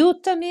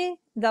 Aiutami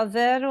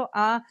davvero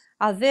a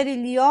avere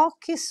gli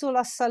occhi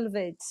sulla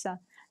salvezza,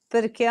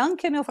 perché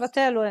anche mio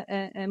fratello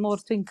è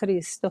morto in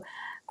Cristo.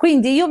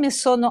 Quindi io mi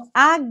sono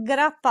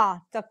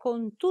aggrappata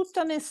con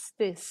tutta me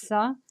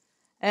stessa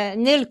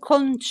nel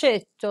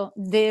concetto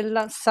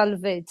della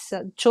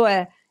salvezza,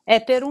 cioè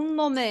è per un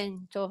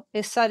momento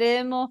e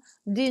saremo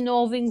di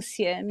nuovo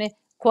insieme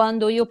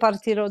quando io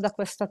partirò da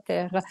questa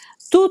terra.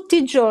 Tutti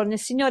i giorni,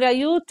 Signore,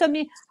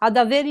 aiutami ad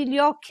avere gli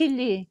occhi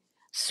lì,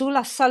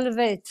 sulla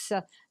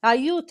salvezza,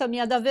 aiutami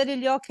ad avere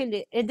gli occhi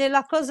lì ed è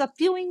la cosa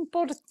più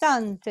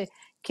importante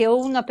che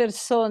una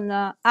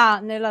persona ha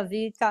nella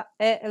vita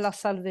è la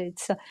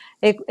salvezza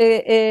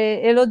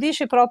e lo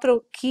dice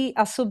proprio chi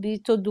ha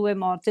subito 2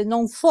 morti.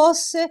 Non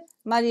fosse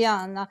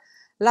Marianna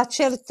la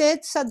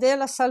certezza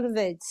della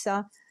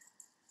salvezza,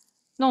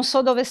 non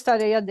so dove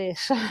starei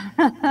adesso.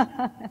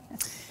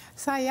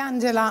 Sai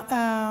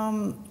Angela,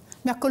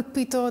 mi ha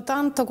colpito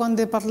tanto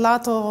quando hai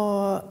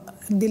parlato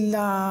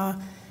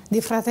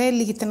dei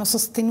fratelli che ti hanno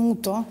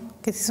sostenuto,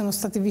 che ti sono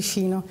stati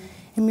vicino.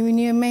 E mi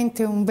veniva in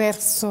mente un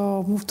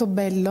verso molto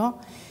bello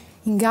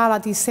in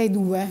Galati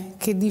 6,2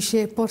 che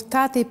dice: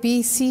 portate i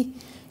pesi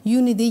gli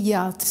uni degli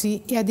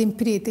altri e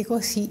adempirete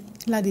così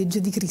la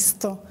legge di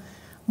Cristo.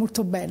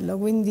 Molto bello,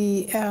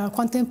 quindi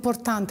quanto è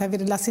importante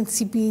avere la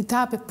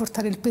sensibilità per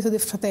portare il peso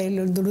del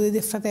fratello, il dolore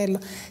del fratello,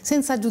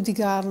 senza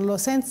giudicarlo,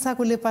 senza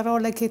quelle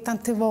parole che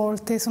tante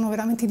volte sono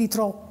veramente di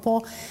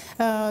troppo,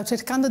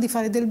 cercando di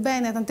fare del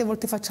bene, tante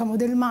volte facciamo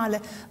del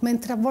male,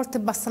 mentre a volte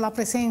basta la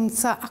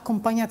presenza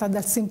accompagnata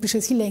dal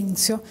semplice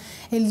silenzio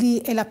e lì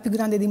è la più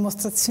grande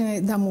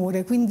dimostrazione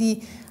d'amore.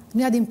 Quindi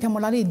noi adempiamo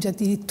la legge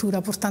addirittura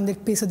portando il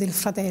peso del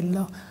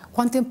fratello.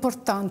 Quanto è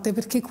importante,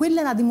 perché quella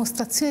è la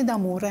dimostrazione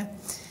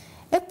d'amore.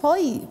 E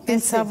poi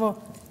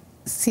pensavo,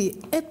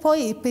 e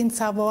poi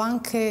pensavo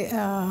anche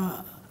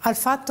al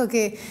fatto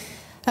che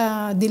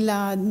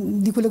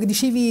di quello che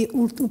dicevi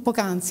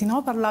poc'anzi,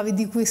 no? Parlavi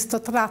di questo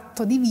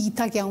tratto di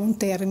vita che ha un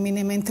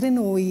termine, mentre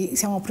noi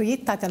siamo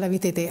proiettati alla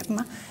vita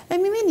eterna. E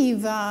mi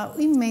veniva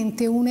in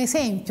mente un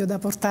esempio da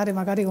portare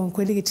magari con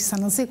quelli che ci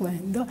stanno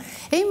seguendo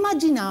e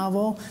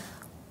immaginavo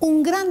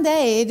un grande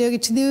aereo che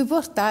ci deve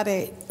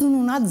portare in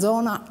una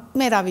zona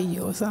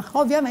meravigliosa.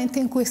 Ovviamente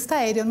in questo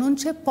aereo non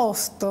c'è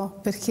posto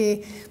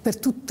perché per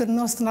tutta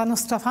la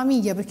nostra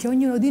famiglia, perché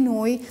ognuno di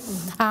noi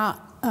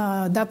ha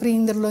da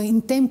prenderlo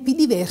in tempi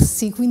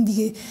diversi,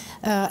 quindi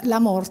la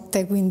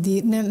morte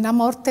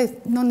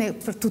non è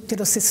per tutti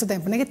allo stesso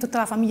tempo, non è che tutta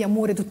la famiglia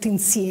muore tutti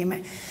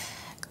insieme.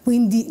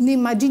 Quindi noi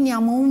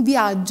immaginiamo un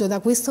viaggio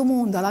da questo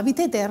mondo alla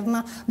vita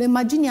eterna, lo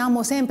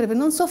immaginiamo sempre per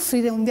non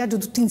soffrire un viaggio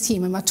tutti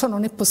insieme, ma ciò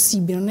non è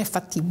possibile, non è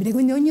fattibile.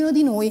 Quindi ognuno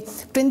di noi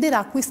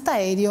prenderà questo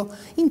aereo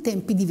in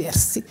tempi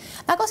diversi.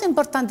 La cosa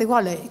importante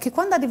qual è? Che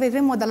quando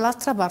arriveremo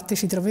dall'altra parte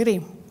ci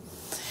troveremo.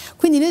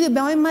 Quindi noi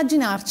dobbiamo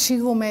immaginarci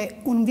come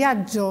un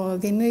viaggio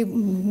che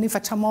noi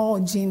facciamo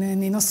oggi nel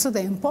nostro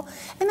tempo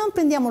e non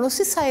prendiamo lo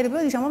stesso aereo,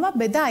 però diciamo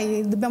vabbè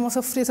dai, dobbiamo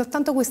soffrire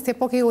soltanto queste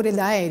poche ore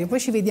d'aereo, poi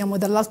ci vediamo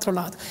dall'altro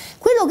lato.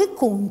 Quello che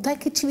conta è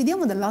che ci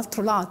vediamo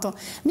dall'altro lato.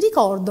 Mi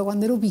ricordo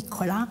quando ero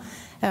piccola,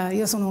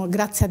 io sono,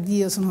 grazie a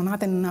Dio, sono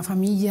nata in una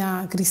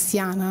famiglia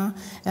cristiana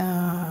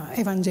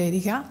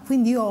evangelica,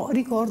 quindi io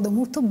ricordo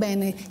molto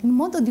bene il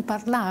modo di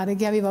parlare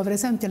che aveva per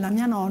esempio la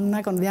mia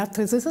nonna con le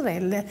altre sue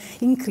sorelle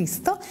in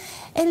Cristo,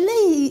 e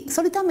lei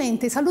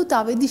solitamente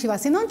salutava e diceva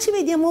se non ci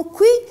vediamo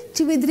qui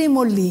ci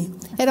vedremo lì.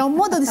 Era un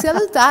modo di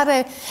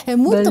salutare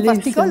molto Bellissimo.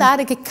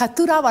 particolare che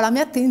catturava la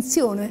mia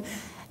attenzione,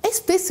 e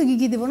spesso gli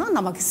chiedevo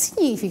nonna ma che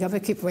significa,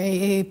 perché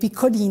poi è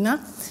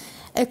piccolina.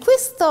 E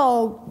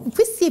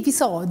questi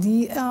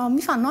episodi mi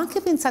fanno anche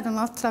pensare a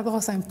un'altra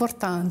cosa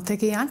importante,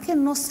 che anche il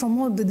nostro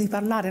modo di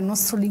parlare, il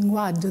nostro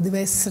linguaggio deve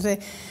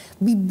essere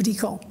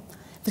biblico,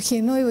 perché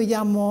noi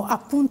vogliamo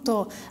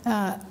appunto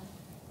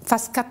far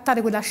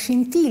scattare quella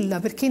scintilla,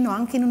 perché no,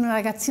 anche in una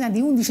ragazzina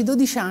di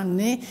 11-12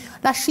 anni,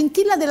 la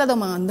scintilla della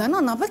domanda,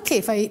 no,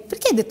 perché hai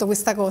detto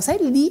questa cosa?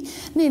 E lì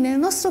noi nel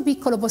nostro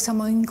piccolo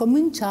possiamo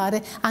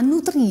incominciare a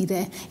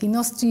nutrire i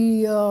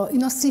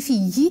nostri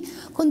figli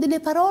con delle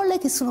parole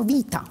che sono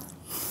vita,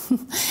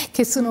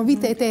 che sono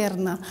vita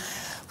eterna.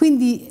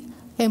 Quindi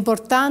è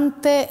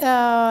importante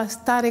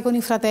stare con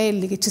i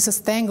fratelli che ci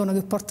sostengono,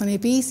 che portano i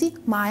pesi,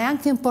 ma è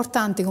anche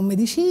importante, come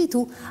dicevi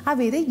tu,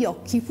 avere gli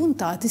occhi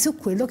puntati su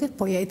quello che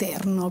poi è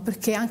eterno,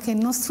 perché anche il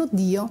nostro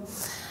Dio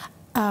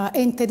è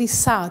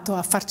interessato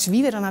a farci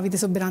vivere una vita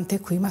esuberante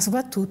qui, ma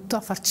soprattutto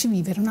a farci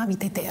vivere una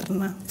vita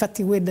eterna.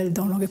 Infatti quello è il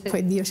dono che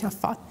poi Dio ci ha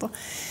fatto.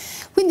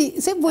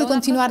 Quindi se vuoi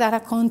continuare a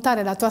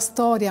raccontare la tua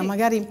storia,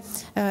 magari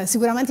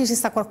sicuramente ci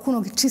sta qualcuno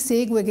che ci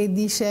segue che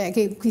dice,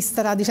 che qui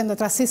starà dicendo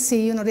tra sé e sé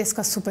io non riesco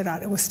a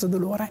superare questo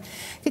dolore.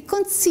 Che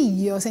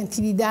consiglio senti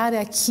di dare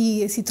a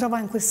chi si trova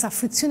in questa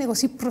afflizione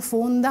così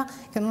profonda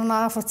che non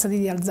ha la forza di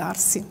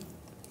rialzarsi?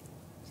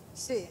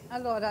 Sì,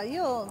 allora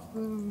io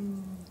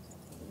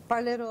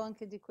parlerò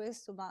anche di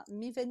questo, ma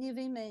mi veniva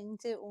in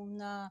mente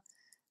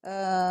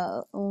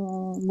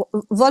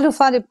voglio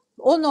fare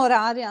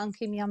onorare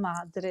anche mia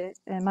madre,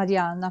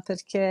 Marianna,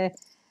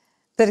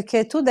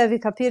 perché tu devi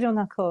capire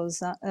una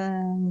cosa.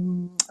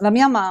 La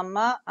mia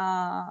mamma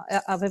ha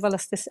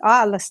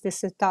la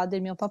stessa età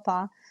del mio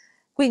papà,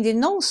 quindi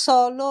non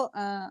solo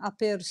ha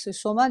perso il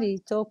suo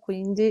marito,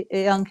 quindi,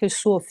 e anche il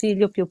suo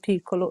figlio più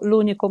piccolo,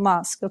 l'unico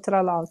maschio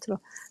tra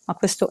l'altro, ma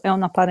questo è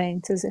una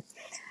parentesi.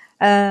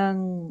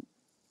 Ehm,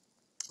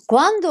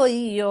 Quando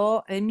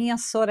io e mia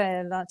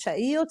sorella, cioè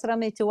io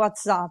tramite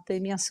WhatsApp e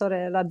mia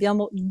sorella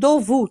abbiamo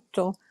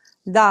dovuto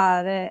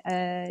dare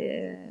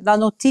la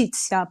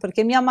notizia,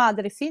 perché mia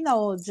madre fino ad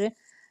oggi,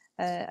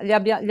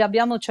 gli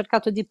abbiamo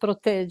cercato di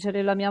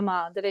proteggere la mia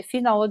madre, e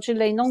fino ad oggi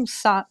lei non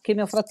sa che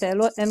mio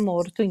fratello è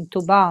morto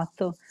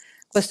intubato.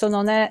 Questo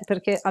non è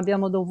perché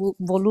abbiamo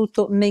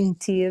voluto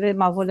mentire,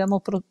 ma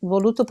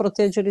voluto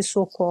proteggere il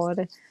suo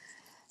cuore.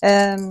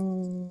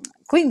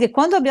 Quindi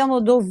quando abbiamo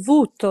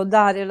dovuto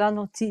dare la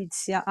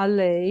notizia a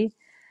lei,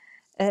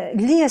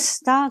 lì è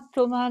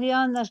stato,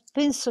 Marianna,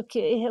 penso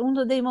che è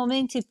uno dei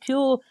momenti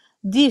più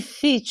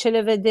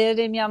difficili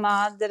vedere mia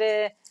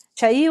madre,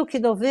 cioè io che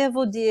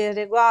dovevo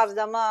dire,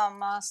 guarda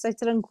mamma, stai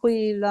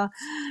tranquilla.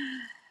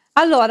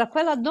 Allora,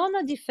 quella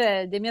donna di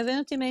fede mi è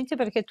venuta in mente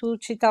perché tu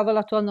citava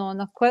la tua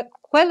nonna,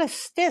 quella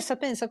stessa,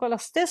 pensa, quella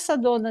stessa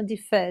donna di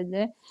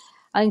fede,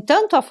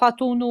 intanto ha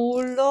fatto un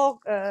urlo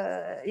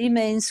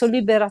immenso,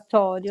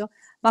 liberatorio,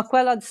 ma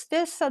quella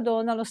stessa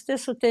donna allo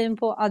stesso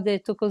tempo ha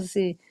detto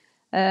così,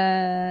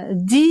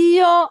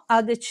 Dio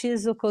ha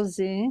deciso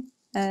così,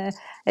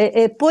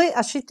 e poi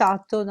ha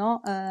citato,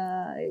 no,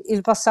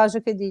 il passaggio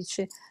che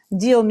dice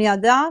Dio mi ha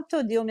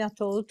dato, Dio mi ha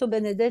tolto,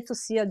 benedetto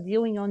sia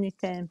Dio in ogni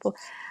tempo.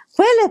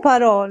 Quelle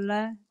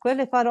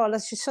parole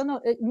ci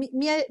sono,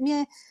 mi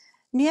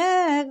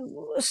è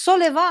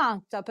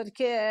sollevata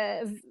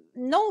perché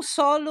non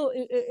solo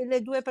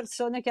le due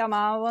persone che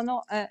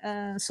amavano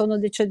sono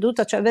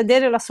decedute, cioè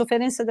vedere la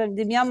sofferenza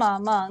di mia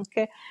mamma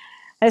anche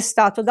è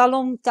stato da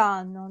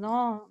lontano,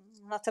 no?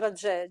 Una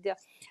tragedia.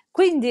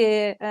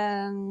 Quindi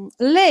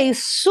lei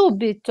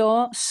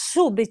subito,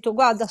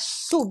 guarda,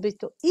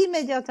 subito,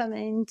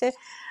 immediatamente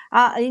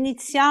ha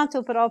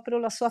iniziato proprio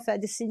la sua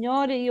fede.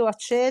 Signore, io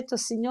accetto,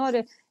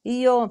 Signore,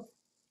 io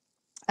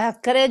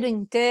credo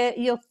in te,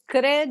 io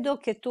credo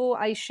che tu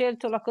hai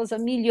scelto la cosa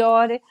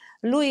migliore.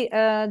 Lui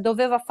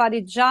doveva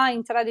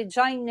entrare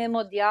già in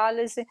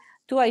emodialisi,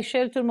 tu hai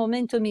scelto il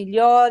momento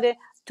migliore,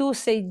 tu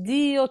sei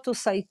Dio, tu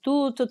sai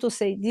tutto, tu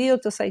sei Dio,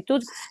 tu sai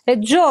tutto. E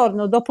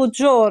giorno dopo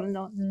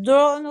giorno,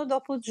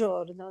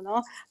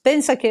 no?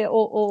 Pensa che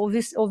ho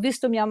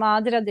visto mia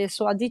madre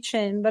adesso a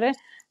dicembre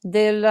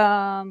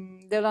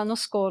dell'anno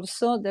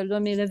scorso, del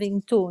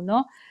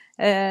 2021,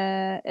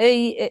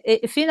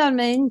 e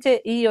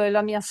finalmente io e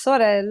la mia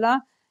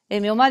sorella e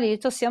mio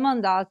marito siamo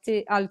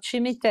andati al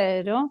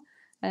cimitero,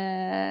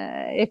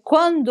 e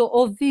quando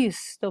ho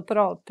visto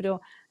proprio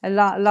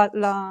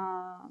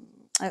la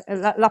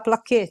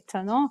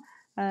placchetta, no?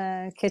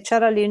 Che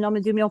c'era lì il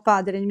nome di mio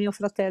padre e di mio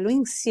fratello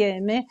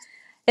insieme,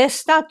 è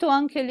stato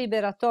anche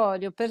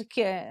liberatorio,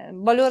 perché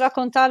voglio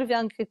raccontarvi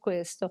anche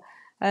questo.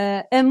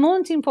 È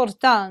molto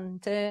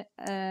importante,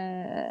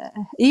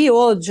 io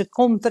oggi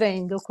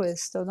comprendo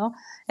questo, no?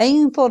 È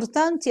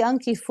importante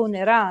anche il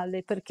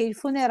funerale, perché il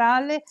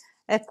funerale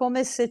è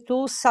come se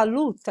tu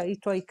saluta i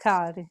tuoi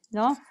cari,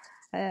 no?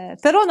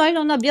 Però noi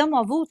non abbiamo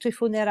avuto i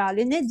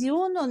funerali né di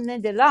uno né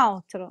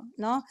dell'altro,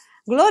 no?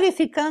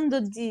 Glorificando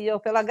Dio,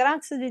 per la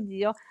grazia di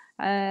Dio,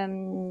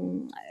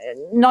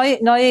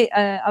 noi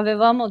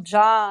avevamo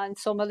già,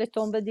 insomma, le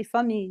tombe di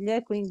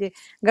famiglie, quindi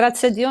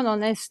grazie a Dio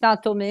non è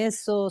stato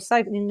messo,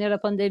 sai, nella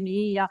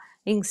pandemia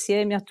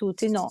insieme a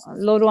tutti, no,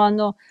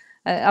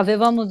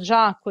 avevamo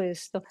già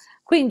questo.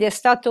 Quindi è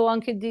stato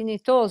anche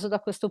dignitoso da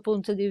questo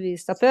punto di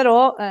vista,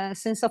 però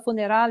senza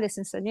funerale,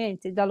 senza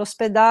niente,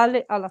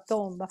 dall'ospedale alla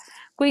tomba.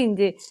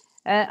 Quindi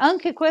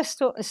anche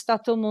questo è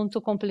stato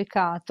molto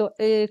complicato.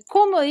 E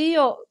come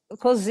io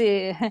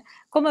così,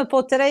 come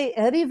potrei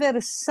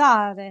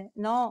riversare,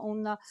 no,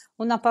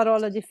 una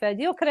parola di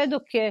fede? Io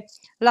credo che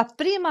la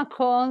prima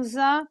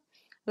cosa,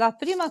 la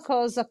prima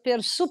cosa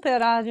per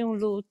superare un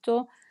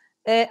lutto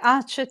è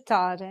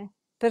accettare,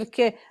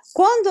 perché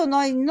quando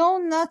noi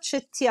non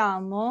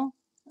accettiamo,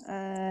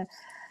 eh,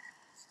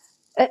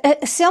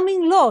 siamo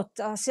in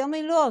lotta, siamo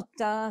in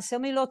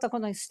lotta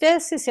con noi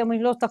stessi, siamo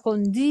in lotta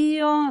con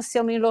Dio,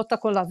 siamo in lotta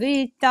con la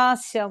vita,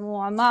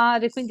 siamo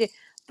amare, quindi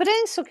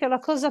penso che la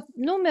cosa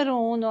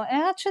numero uno è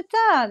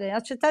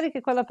accettare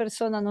che quella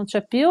persona non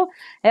c'è più,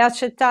 e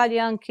accettare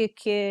anche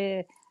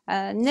che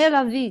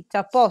nella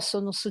vita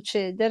possono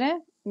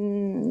succedere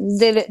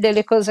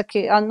delle cose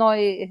che a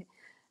noi,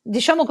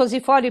 diciamo così,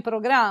 fuori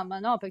programma,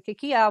 no? Perché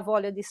chi ha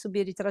voglia di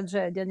subire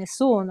tragedia?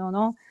 Nessuno,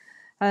 no?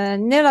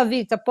 Nella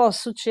vita può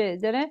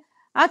succedere,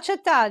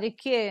 accettare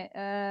che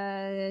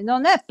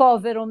non è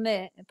povero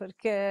me,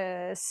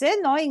 perché se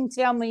noi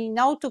entriamo in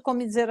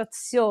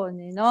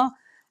autocommiserazioni, no?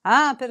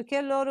 Ah, perché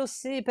loro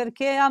sì,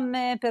 perché a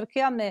me.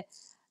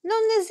 Non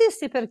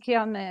esiste perché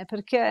a me,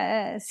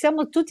 perché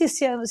siamo tutti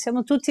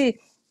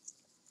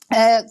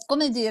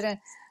come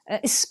dire,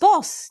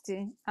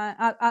 esposti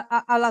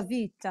alla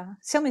vita,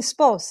 siamo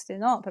esposti,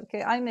 no?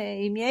 Perché ahimè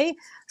i miei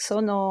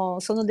sono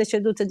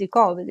decedute di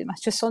Covid, ma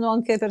ci sono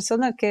anche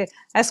persone che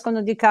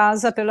escono di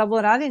casa per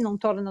lavorare e non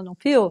tornano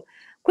più.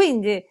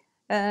 Quindi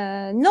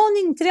non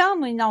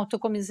entriamo in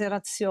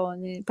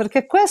autocommiserazioni,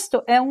 perché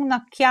questo è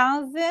una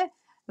chiave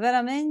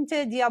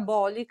veramente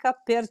diabolica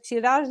per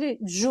tirare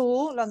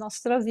giù la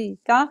nostra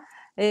vita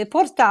e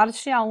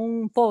portarci a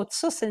un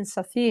pozzo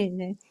senza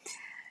fine.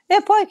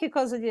 E poi che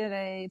cosa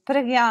direi?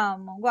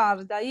 Preghiamo,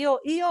 guarda,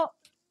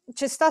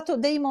 c'è stato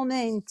dei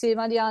momenti,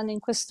 Marianna, in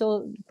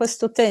questo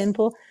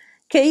tempo,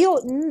 che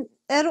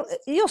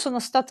io sono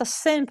stata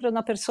sempre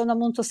una persona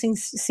molto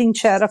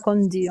sincera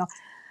con Dio.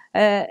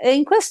 E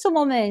in questo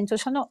momento,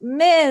 c'erano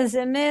mesi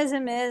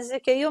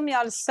che io mi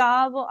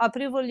alzavo,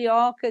 aprivo gli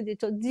occhi e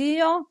dico,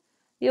 Dio,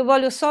 io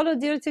voglio solo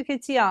dirti che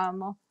ti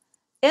amo.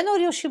 E non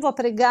riuscivo a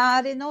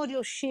pregare, non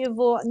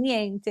riuscivo a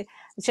niente.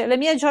 Cioè, le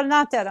mie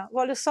giornate erano,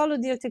 voglio solo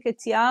dirti che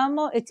ti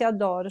amo e ti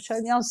adoro. Cioè,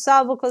 mi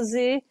alzavo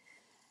così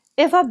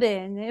e va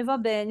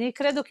bene.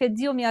 Credo che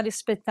Dio mi ha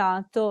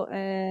rispettato.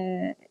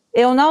 E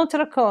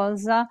un'altra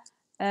cosa,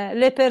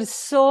 le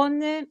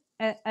persone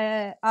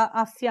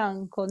a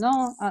fianco,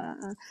 no?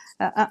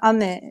 A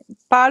me.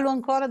 Parlo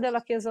ancora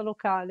della chiesa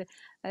locale.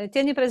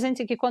 Tieni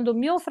presente che quando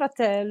mio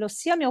fratello,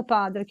 sia mio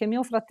padre che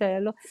mio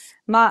fratello,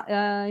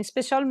 ma in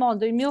special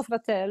modo il mio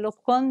fratello,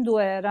 quando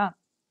era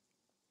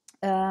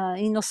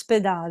in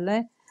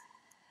ospedale,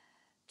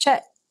 cioè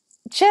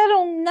c'era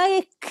una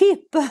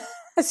equipe,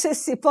 se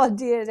si può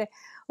dire,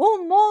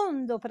 un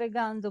mondo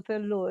pregando per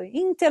lui,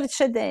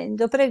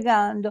 intercedendo,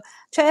 pregando.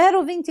 Cioè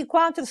ero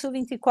 24 su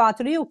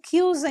 24, io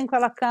chiusa in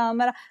quella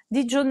camera,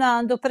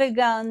 digiunando,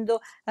 pregando,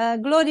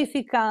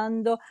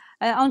 glorificando.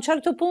 A un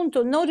certo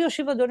punto non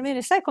riuscivo a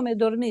dormire, sai come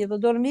dormivo?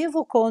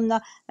 Dormivo con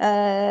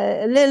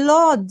le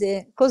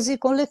lode, così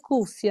con le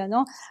cuffie,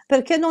 no?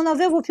 Perché non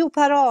avevo più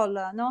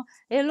parola, no?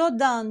 E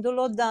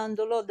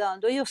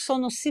lodando. Io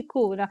sono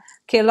sicura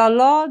che la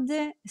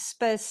lode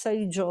spessa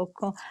il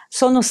gioco,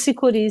 sono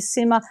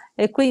sicurissima,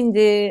 e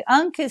quindi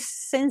anche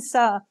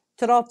senza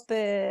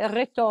troppe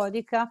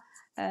retorica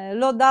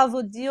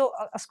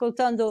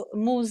ascoltando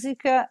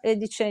musica e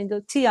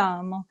dicendo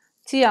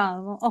ti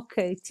amo,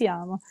 ok, ti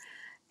amo.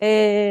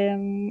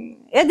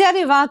 Ed è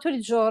arrivato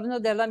il giorno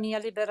della mia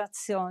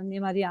liberazione,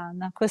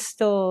 Marianna.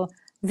 Questo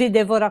vi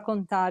devo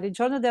raccontare. Il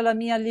giorno della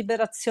mia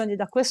liberazione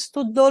da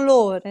questo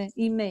dolore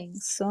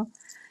immenso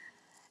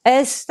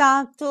è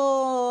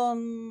stato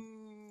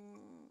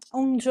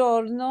un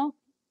giorno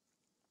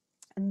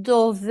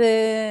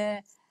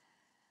dove,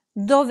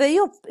 dove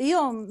io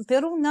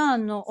per un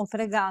anno ho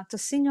pregato,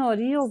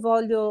 Signore, io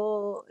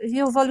voglio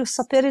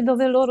sapere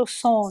dove loro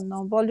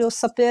sono, voglio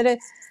sapere,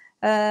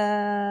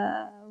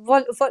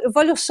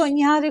 voglio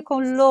sognare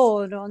con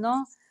loro,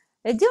 no?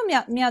 E Dio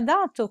mi ha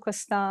dato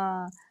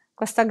questa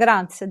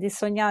grazia di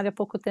sognare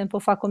poco tempo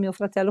fa con mio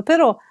fratello,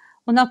 però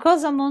una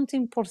cosa molto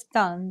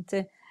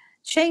importante,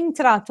 c'è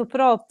entrato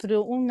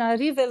proprio una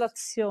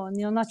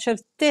rivelazione, una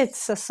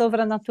certezza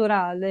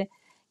sovrannaturale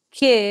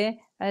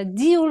che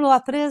Dio lo ha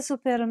preso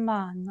per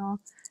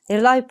mano e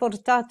l'hai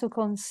portato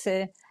con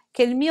sé,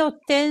 che il mio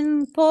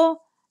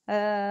tempo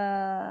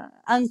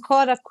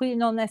ancora qui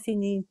non è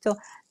finito,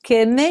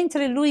 che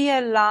mentre lui è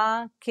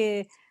là,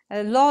 che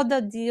loda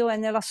Dio, è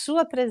nella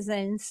sua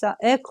presenza,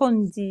 è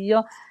con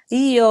Dio,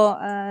 io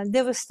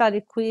devo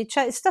stare qui.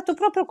 Cioè, è stato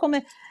proprio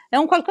come, è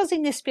un qualcosa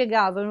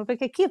inspiegabile,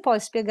 perché chi può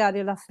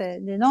spiegare la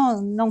fede?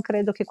 No? Non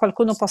credo che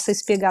qualcuno possa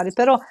spiegare,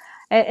 però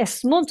è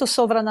molto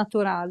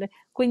sovrannaturale.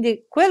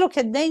 Quindi quello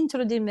che è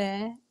dentro di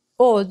me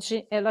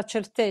oggi è la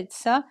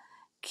certezza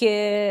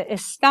che è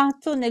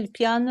stato nel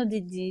piano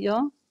di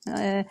Dio,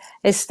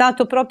 è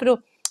stato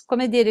proprio,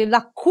 come dire,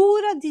 la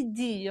cura di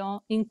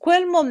Dio in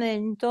quel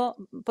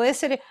momento. Può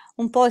essere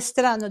un po'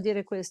 strano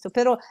dire questo,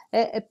 però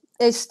è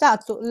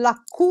stato la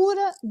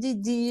cura di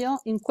Dio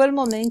in quel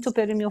momento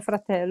per il mio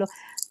fratello,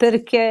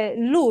 perché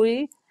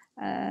lui,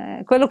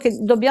 quello che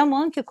dobbiamo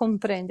anche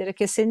comprendere è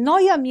che se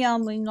noi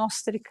amiamo i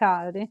nostri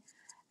cari,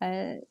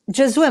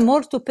 Gesù è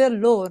morto per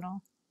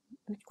loro,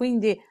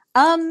 quindi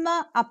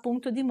ama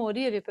appunto di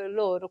morire per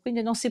loro,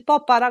 quindi non si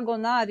può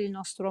paragonare il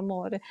nostro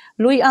amore,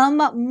 lui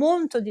ama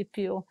molto di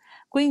più,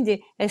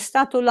 quindi è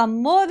stato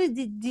l'amore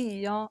di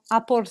Dio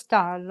a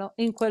portarlo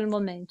in quel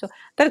momento,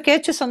 perché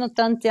ci sono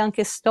tante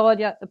anche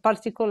storie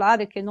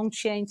particolari che non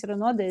ci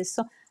entrano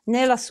adesso,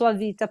 nella sua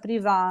vita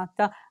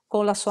privata,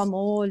 con la sua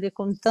moglie,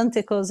 con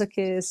tante cose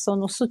che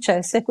sono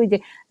successe, quindi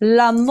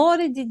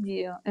l'amore di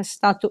Dio è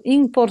stato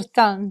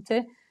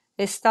importante,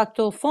 è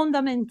stato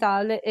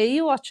fondamentale e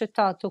io ho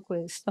accettato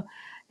questo.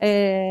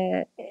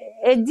 E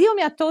Dio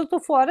mi ha tolto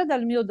fuori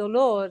dal mio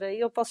dolore.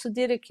 Io posso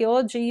dire che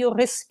oggi io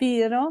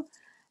respiro,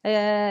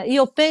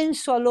 io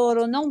penso a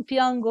loro, non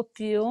piango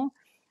più,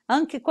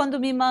 anche quando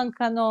mi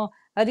mancano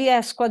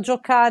riesco a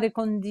giocare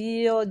con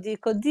Dio,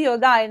 dico Dio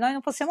dai, noi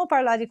non possiamo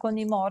parlare con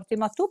i morti,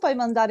 ma tu puoi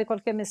mandare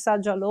qualche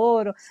messaggio a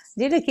loro,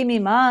 dire che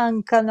mi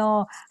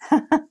mancano,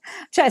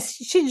 cioè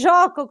ci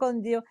gioco con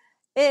Dio.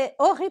 E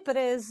ho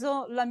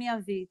ripreso la mia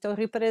vita, ho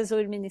ripreso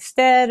il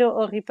ministero,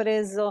 ho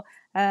ripreso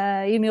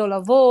il mio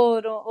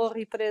lavoro, ho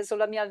ripreso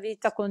la mia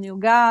vita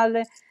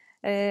coniugale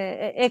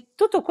e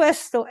tutto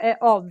questo è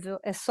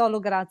ovvio, è solo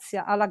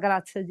grazie alla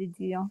grazia di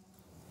Dio.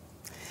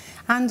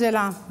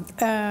 Angela,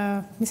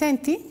 mi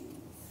senti?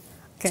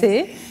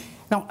 Okay. Sì.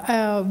 No,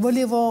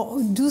 volevo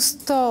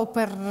giusto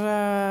per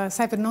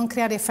non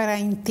creare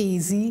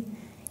fraintesi.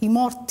 I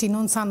morti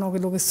non sanno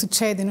quello che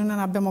succede, noi non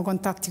abbiamo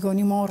contatti con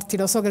i morti,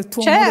 lo so che è il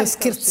tuo modo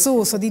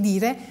scherzoso di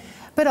dire,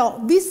 però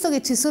visto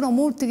che ci sono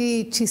molti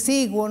che ci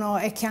seguono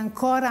e che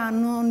ancora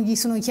non gli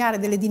sono chiare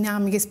delle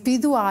dinamiche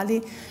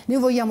spirituali, noi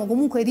vogliamo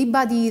comunque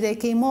ribadire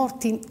che i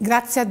morti,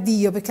 grazie a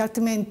Dio, perché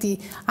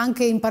altrimenti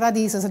anche in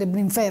paradiso sarebbe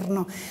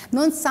l'inferno,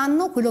 non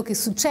sanno quello che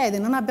succede,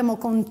 non abbiamo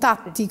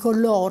contatti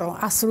con loro,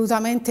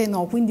 assolutamente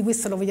no, quindi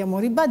questo lo vogliamo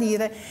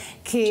ribadire,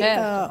 che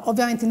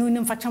ovviamente noi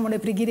non facciamo le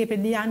preghiere per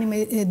le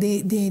anime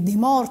dei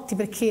morti,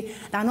 perché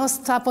la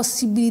nostra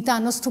possibilità,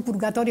 il nostro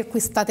purgatorio è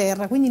questa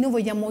terra, quindi noi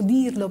vogliamo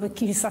dirlo per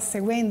chi ci sta seguendo,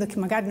 che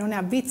magari non è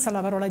avvezza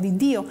alla parola di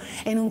Dio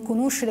e non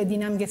conosce le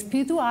dinamiche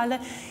spirituali.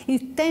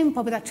 Il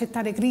tempo per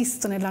accettare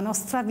Cristo nella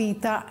nostra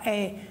vita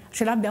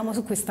ce l'abbiamo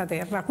su questa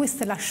terra,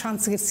 questa è la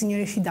chance che il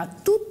Signore ci dà,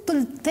 tutto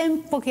il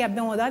tempo che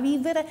abbiamo da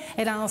vivere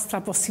è la nostra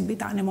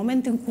possibilità. Nel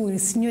momento in cui il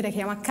Signore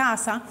chiama a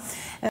casa,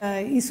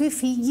 i suoi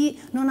figli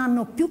non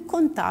hanno più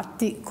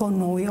contatti con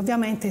noi.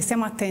 Ovviamente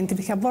stiamo attenti,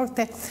 perché a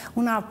volte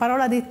una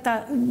parola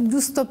detta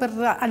giusto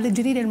per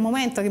alleggerire il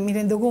momento, che mi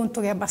rendo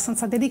conto che è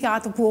abbastanza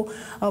delicato, può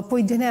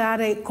poi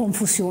generare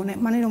confusione,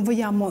 ma noi non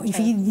vogliamo, i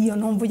figli di Dio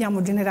non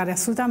vogliamo generare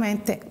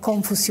assolutamente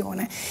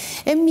confusione.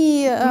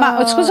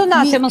 Ma scusa un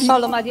attimo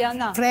solo,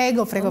 Marianna. Prego.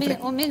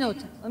 Un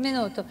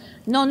minuto.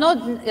 Non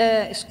ho,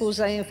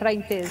 scusa,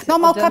 fraintesi. No,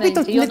 ma ho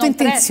capito le tue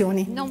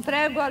intenzioni. Non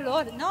prego a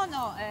loro,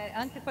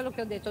 anche quello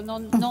che ho detto,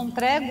 non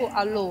prego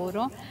a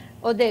loro,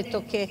 ho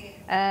detto che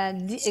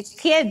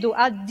chiedo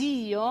a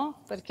Dio,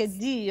 perché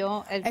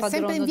Dio è il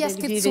padrone del vivere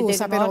e dei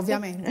morti. Però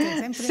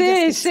ovviamente.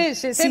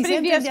 Sempre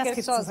in via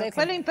scherzosa, e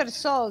quello in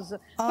persoso,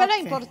 quello è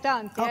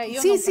importante.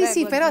 Io non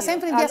prego però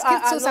sempre in via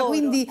scherzosa,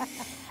 quindi...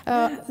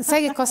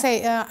 sai che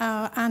cos'è,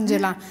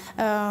 Angela?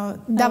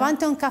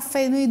 Davanti a un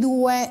caffè noi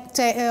due,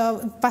 cioè,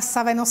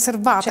 passava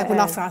inosservata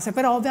quella frase,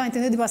 però ovviamente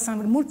noi dobbiamo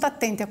stare molto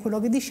attenti a quello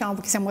che diciamo,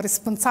 perché siamo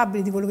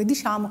responsabili di quello che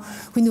diciamo,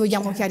 quindi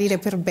vogliamo chiarire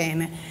per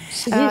bene.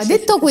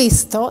 Detto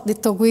questo,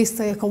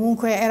 che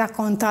comunque hai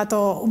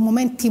raccontato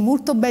momenti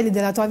molto belli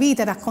della tua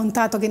vita, hai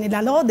raccontato che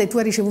nella lode tu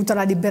hai ricevuto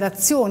la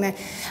liberazione,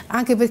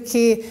 anche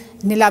perché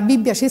nella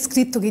Bibbia c'è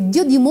scritto che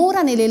Dio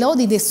dimora nelle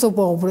lodi del suo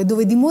popolo, e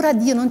dove dimora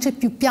Dio non c'è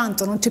più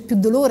pianto, non c'è più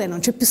dolore, non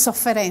c'è più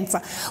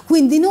sofferenza.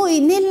 Quindi noi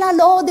nella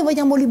lode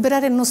vogliamo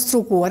liberare il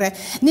nostro cuore,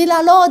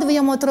 nella lode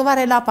vogliamo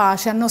trovare la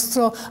pace al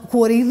nostro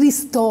cuore, il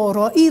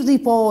ristoro, il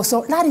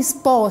riposo, la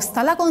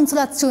risposta, la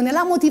consolazione,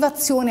 la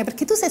motivazione,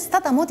 perché tu sei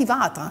stata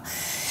motivata.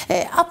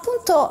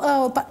 Appunto,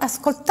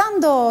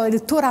 ascoltando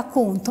il tuo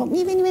racconto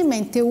mi veniva in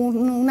mente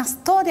una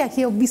storia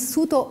che ho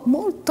vissuto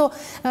molto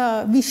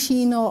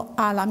vicino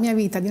alla mia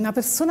vita, di una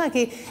persona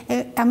che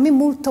è a me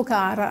molto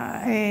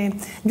cara,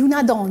 di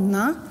una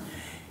donna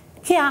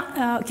che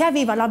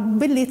aveva la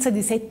bellezza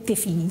di 7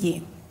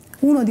 figli.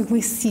 Uno di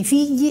questi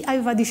figli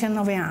aveva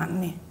 19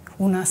 anni.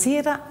 Una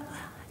sera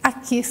ha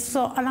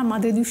chiesto alla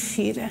madre di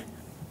uscire.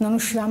 Non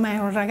usciva mai,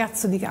 era un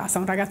ragazzo di casa,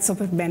 un ragazzo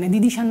per bene, di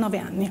 19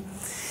 anni.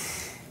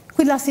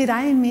 Quella sera,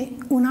 ahimè,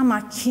 una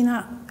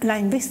macchina l'ha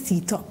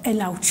investito e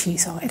l'ha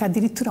ucciso. Era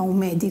addirittura un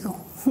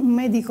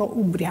medico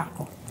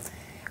ubriaco.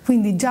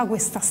 Quindi già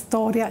questa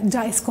storia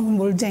già è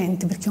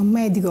sconvolgente, perché un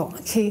medico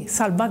che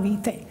salva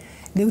vite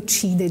le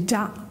uccide,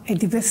 già è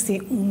di per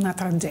sé una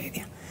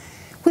tragedia.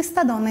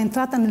 Questa donna è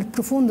entrata nel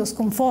profondo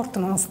sconforto,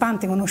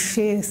 nonostante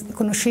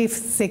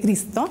conoscesse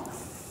Cristo,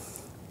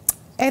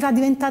 era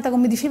diventata,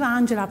 come diceva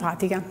Angela,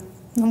 apatica,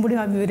 non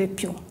voleva vivere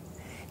più,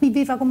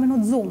 viveva come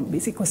uno zombie,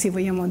 se così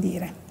vogliamo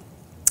dire.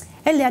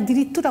 E lei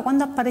addirittura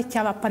quando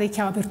apparecchiava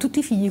per tutti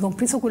i figli,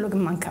 compreso quello che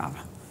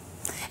mancava.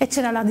 E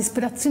c'era la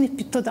disperazione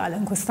più totale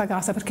in questa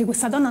casa, perché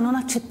questa donna non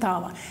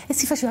accettava e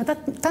si faceva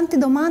tante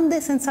domande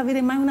senza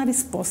avere mai una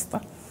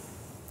risposta.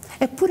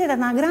 Eppure era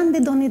una grande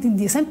donna di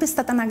Dio, sempre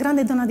stata una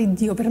grande donna di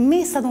Dio, per me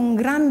è stato un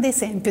grande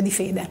esempio di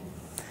fede.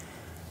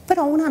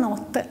 Però una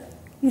notte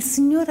il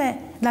Signore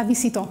la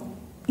visitò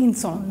in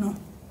sonno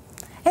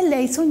e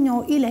lei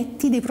sognò i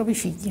letti dei propri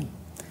figli,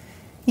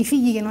 i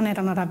figli che non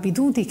erano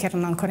ravveduti, che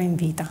erano ancora in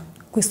vita.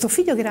 Questo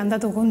figlio che era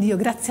andato con Dio,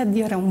 grazie a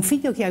Dio, era un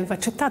figlio che aveva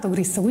accettato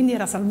Cristo, quindi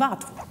era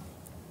salvato.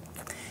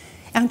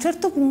 E a un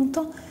certo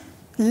punto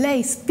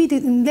lei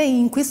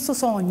in questo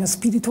sogno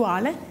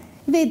spirituale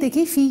vede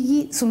che i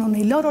figli sono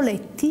nei loro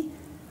letti,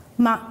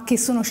 ma che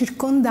sono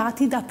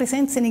circondati da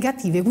presenze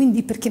negative,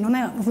 quindi perché non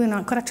avevano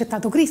ancora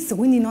accettato Cristo,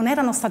 quindi non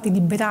erano stati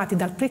liberati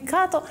dal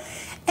peccato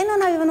e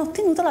non avevano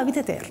ottenuto la vita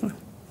eterna.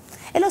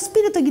 E lo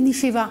Spirito gli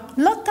diceva: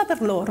 lotta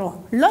per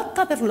loro,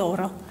 lotta per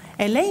loro.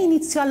 E lei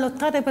iniziò a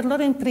lottare per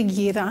loro in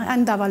preghiera,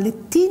 andava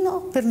lettino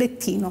per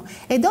lettino,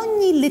 ed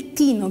ogni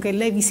lettino che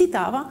lei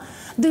visitava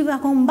doveva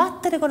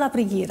combattere con la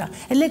preghiera.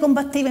 E lei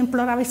combatteva,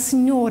 implorava il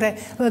Signore,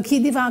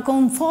 chiedeva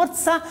con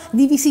forza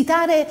di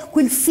visitare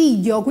quel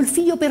figlio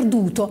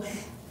perduto.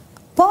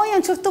 Poi a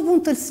un certo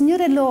punto il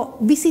Signore lo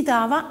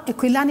visitava e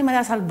quell'anima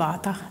era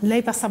salvata.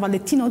 Lei passava al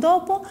lettino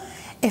dopo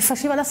e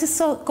faceva lo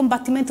stesso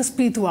combattimento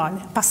spirituale.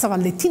 Passava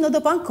al lettino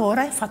dopo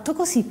ancora, e fatto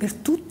così per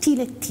tutti i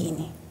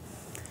lettini.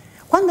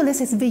 Quando lei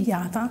si è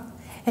svegliata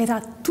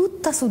era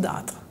tutta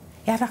sudata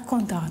e ha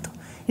raccontato: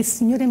 il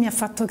Signore mi ha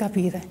fatto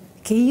capire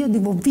che io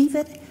devo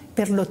vivere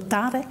per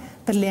lottare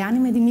per le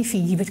anime dei miei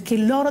figli, perché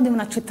loro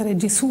devono accettare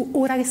Gesù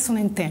ora che sono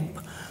in tempo.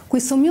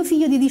 Questo mio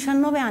figlio di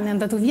 19 anni è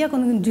andato via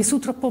con Gesù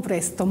troppo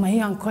presto, ma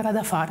io ho ancora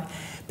da fare,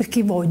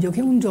 perché voglio che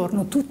un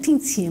giorno tutti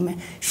insieme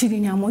ci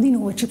riuniamo di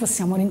nuovo e ci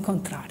possiamo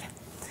rincontrare.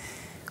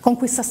 Con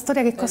questa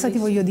storia che cosa ti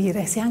voglio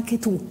dire? Se anche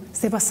tu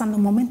stai passando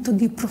un momento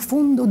di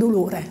profondo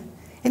dolore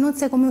e non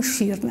sai come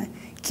uscirne,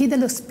 chiede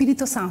allo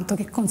Spirito Santo,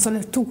 che consola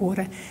il tuo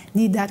cuore,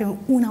 di dare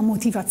una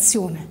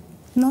motivazione,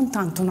 non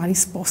tanto una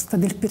risposta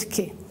del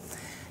perché.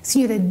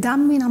 Signore,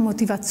 dammi una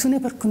motivazione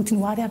per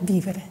continuare a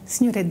vivere.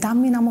 Signore,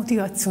 dammi una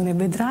motivazione.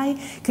 Vedrai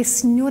che il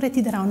Signore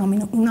ti darà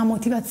una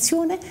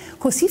motivazione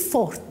così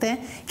forte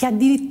che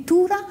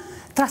addirittura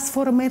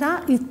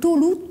trasformerà il tuo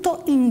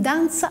lutto in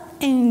danza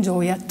e in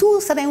gioia. Tu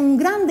sarai un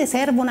grande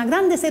servo, una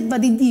grande serva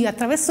di Dio.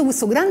 Attraverso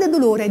questo grande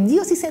dolore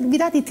Dio si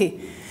servirà di te.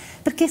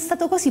 Perché è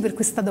stato così per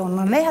questa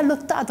donna, lei ha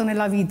lottato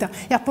nella vita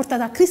e ha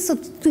portato a Cristo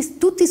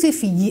tutti i suoi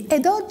figli,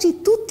 ed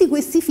oggi tutti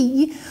questi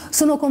figli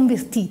sono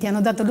convertiti, hanno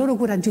dato il loro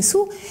cuore a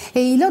Gesù,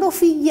 e i loro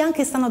figli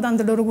anche stanno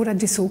dando il loro cuore a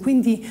Gesù.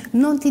 Quindi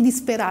non ti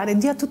disperare,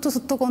 Dio ha tutto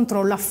sotto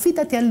controllo,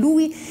 affidati a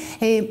Lui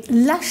e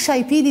lascia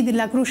ai piedi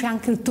della croce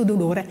anche il tuo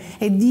dolore,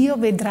 e Dio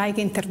vedrai che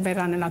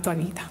interverrà nella tua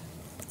vita.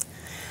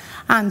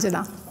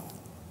 Angela,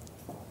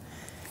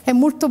 è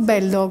molto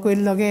bello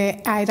quello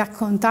che hai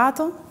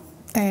raccontato.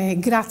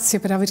 Grazie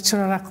per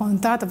avercelo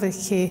raccontato,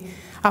 perché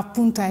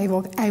appunto hai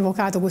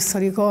evocato questo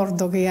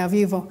ricordo che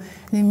avevo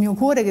nel mio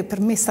cuore, che per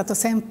me è stato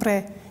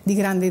sempre di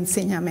grande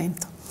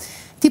insegnamento.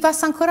 Ti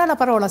passo ancora la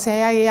parola se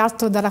hai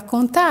altro da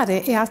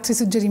raccontare e altri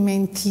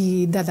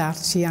suggerimenti da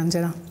darci,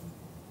 Angela.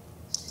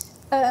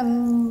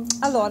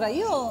 Allora,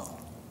 io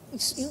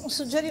un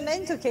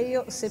suggerimento che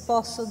io, se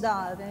posso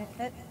dare,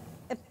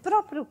 è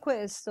proprio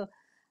questo.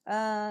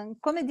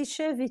 Come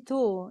dicevi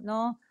tu,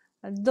 no?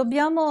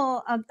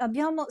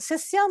 Se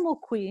siamo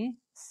qui,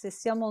 se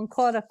siamo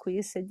ancora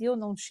qui, se Dio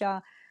non ci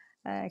ha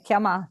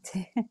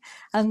chiamati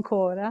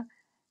ancora,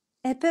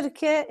 è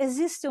perché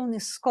esiste un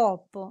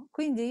scopo.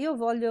 Quindi io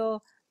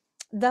voglio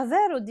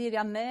davvero dire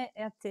a me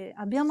e a te,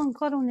 abbiamo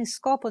ancora un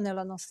scopo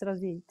nella nostra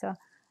vita.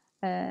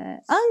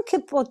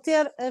 Anche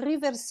poter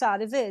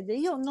riversare, vede,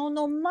 io non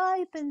ho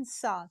mai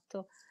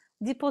pensato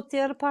di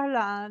poter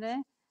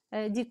parlare,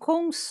 di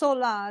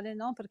consolare,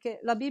 no? Perché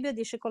la Bibbia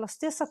dice con la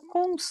stessa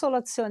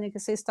consolazione che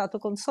sei stato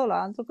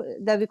consolato,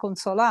 devi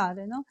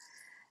consolare, no?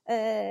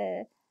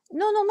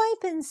 Non ho mai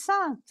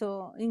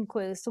pensato in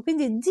questo,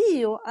 quindi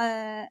Dio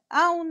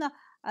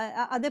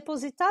ha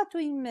depositato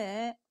in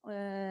me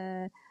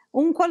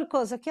un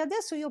qualcosa che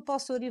adesso io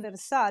posso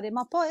riversare,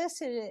 ma può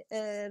essere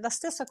la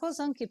stessa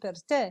cosa anche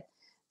per te,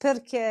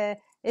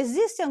 perché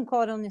esiste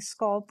ancora un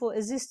scopo,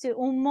 esiste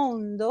un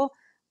mondo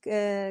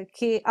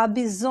che ha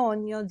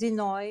bisogno di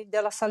noi,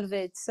 della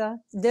salvezza,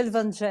 del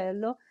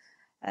Vangelo.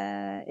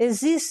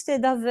 Esiste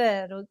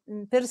davvero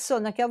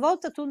persona che a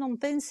volte tu non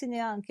pensi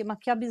neanche, ma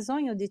che ha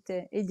bisogno di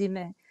te e di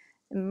me,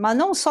 ma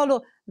non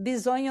solo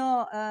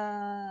bisogno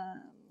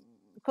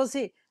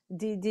così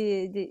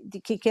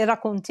che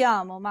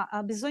raccontiamo, ma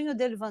ha bisogno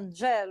del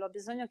Vangelo, ha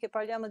bisogno che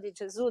parliamo di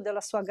Gesù,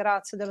 della sua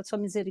grazia, della sua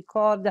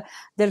misericordia,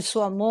 del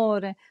suo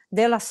amore,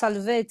 della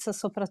salvezza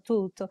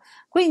soprattutto.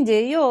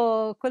 Quindi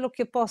io quello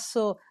che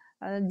posso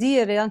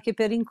dire anche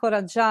per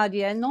incoraggiarli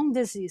è non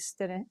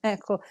desistere.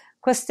 Ecco,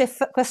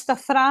 questa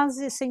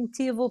frase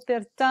sentivo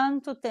per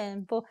tanto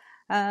tempo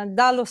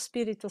dallo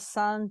Spirito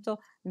Santo,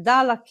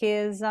 dalla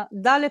Chiesa,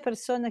 dalle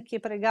persone che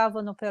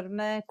pregavano per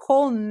me,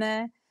 con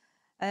me.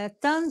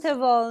 Tante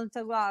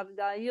volte,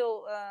 guarda,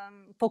 io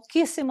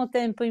pochissimo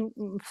tempo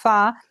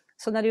fa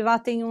sono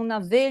arrivata in una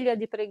veglia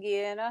di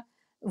preghiera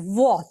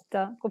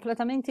vuota,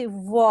 completamente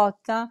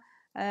vuota.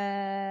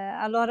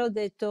 Allora ho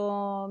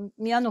detto,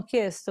 mi hanno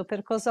chiesto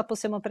per cosa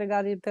possiamo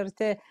pregare per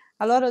te.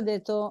 Allora ho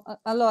detto,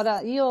 allora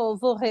io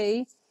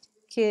vorrei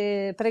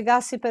che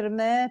pregassi per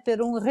me per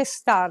un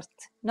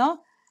restart,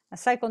 no?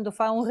 Sai quando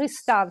fa un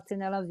restart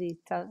nella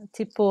vita,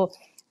 tipo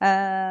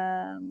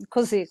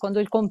così, quando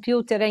il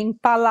computer è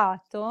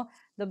impalato,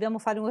 dobbiamo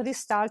fare un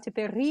restart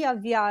per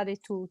riavviare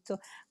tutto.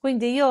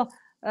 Quindi io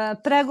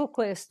prego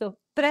questo,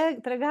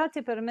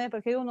 pregate per me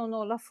perché io non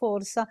ho la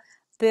forza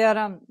per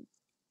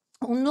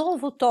un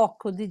nuovo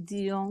tocco di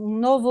Dio, un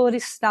nuovo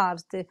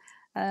restart,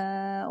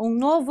 un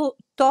nuovo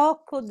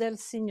tocco del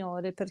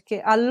Signore,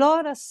 perché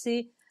allora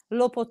sì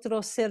lo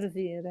potrò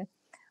servire.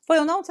 Poi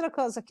un'altra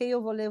cosa che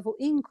io volevo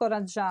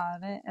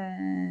incoraggiarvi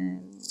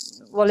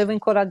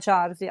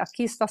a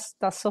chi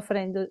sta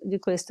soffrendo di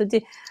questo,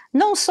 di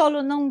non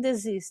solo non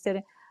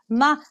desistere,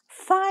 ma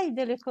fai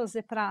delle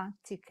cose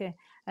pratiche.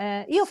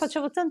 Io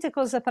facevo tante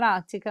cose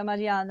pratiche,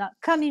 Marianna,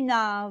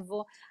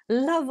 camminavo,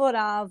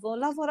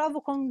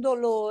 lavoravo con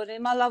dolore,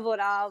 ma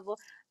lavoravo,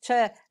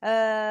 cioè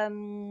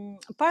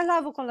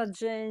parlavo con la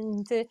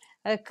gente,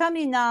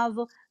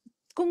 camminavo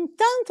con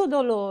tanto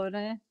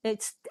dolore,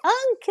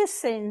 anche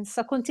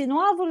senza,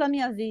 continuavo la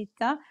mia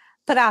vita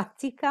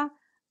pratica,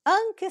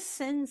 anche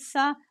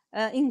senza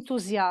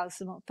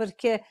entusiasmo,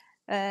 perché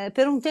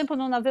per un tempo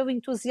non avevo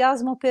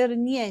entusiasmo per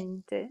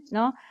niente,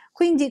 no?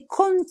 Quindi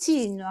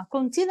continua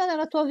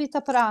nella tua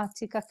vita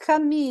pratica,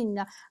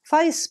 cammina,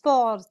 fai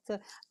sport,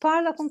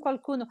 parla con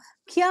qualcuno,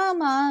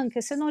 chiama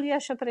anche, se non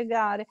riesci a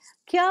pregare,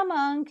 chiama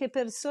anche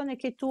persone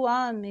che tu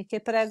ami,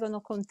 che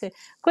pregano con te.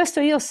 Questo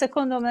io,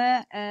 secondo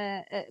me,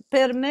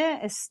 per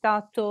me è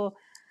stato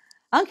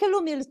anche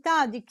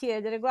l'umiltà di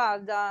chiedere,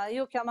 guarda,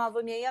 io chiamavo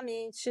i miei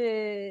amici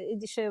e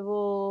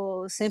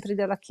dicevo sempre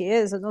della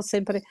Chiesa, non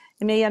sempre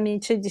i miei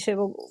amici,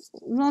 dicevo,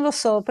 non lo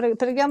so,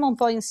 preghiamo un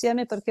po'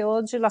 insieme perché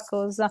oggi la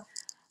cosa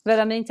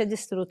veramente è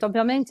distrutta.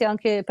 Ovviamente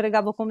anche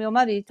pregavo con mio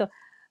marito,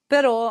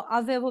 però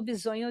avevo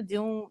bisogno di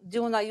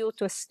un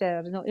aiuto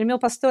esterno. Il mio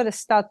pastore è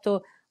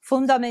stato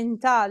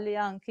fondamentale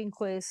anche in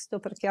questo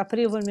perché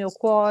aprivo il mio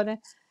cuore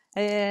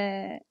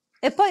e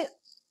poi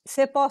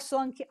se posso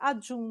anche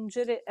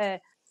aggiungere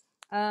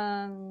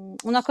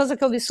una cosa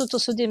che ho vissuto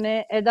su di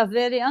me è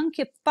avere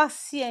anche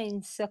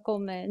pazienza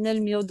con me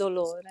nel mio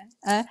dolore,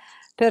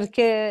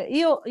 perché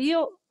io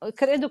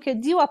credo che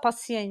Dio ha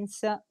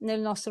pazienza nel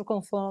nostro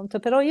confronto,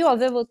 però io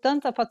avevo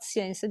tanta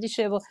pazienza,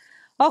 dicevo,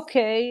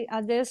 ok,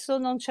 adesso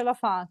non ce la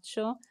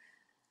faccio,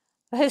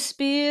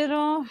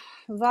 respiro,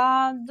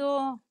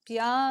 vado,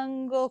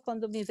 piango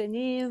quando mi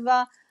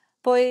veniva,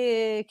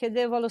 poi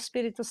chiedevo allo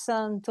Spirito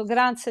Santo,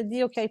 grazie a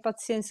Dio che hai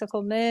pazienza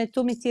con me,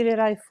 tu mi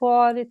tirerai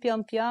fuori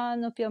pian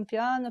piano, pian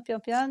piano,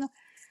 pian piano,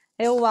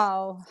 e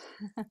wow,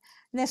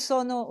 ne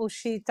sono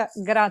uscita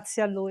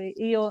grazie a Lui.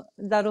 Io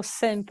darò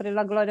sempre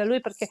la gloria a Lui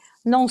perché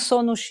non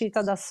sono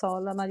uscita da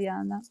sola,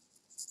 Marianna.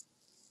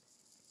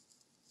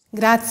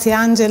 Grazie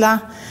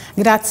Angela,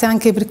 grazie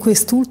anche per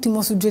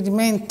quest'ultimo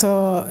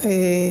suggerimento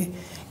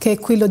che è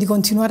quello di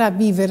continuare a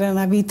vivere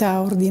una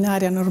vita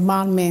ordinaria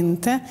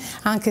normalmente,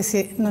 anche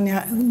se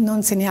non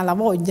se ne ha la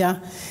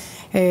voglia.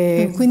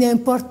 Quindi è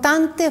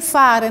importante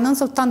fare non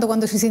soltanto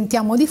quando ci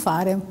sentiamo di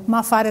fare,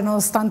 ma fare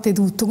nonostante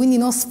tutto, quindi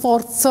uno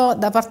sforzo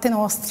da parte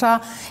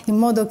nostra in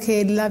modo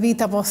che la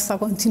vita possa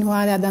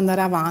continuare ad andare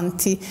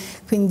avanti.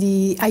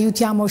 Quindi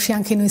aiutiamoci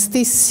anche noi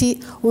stessi,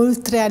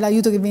 oltre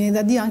all'aiuto che viene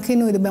da Dio, anche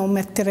noi dobbiamo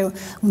mettere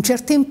un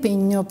certo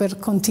impegno per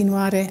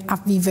continuare a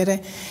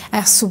vivere e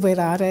a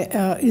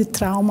superare il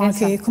trauma,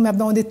 esatto, che, come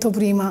abbiamo detto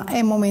prima,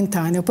 è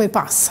momentaneo, poi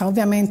passa,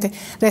 ovviamente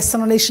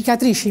restano le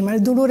cicatrici, ma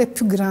il dolore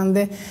più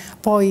grande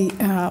poi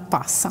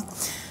passa.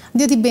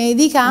 Dio ti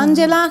benedica,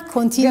 Angela,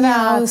 continui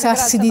a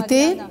usarsi di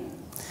te. Marianna.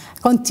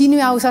 Continui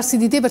a usarsi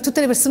di te per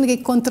tutte le persone che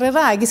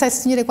incontrerai, chissà il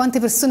Signore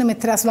quante persone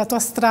metterà sulla tua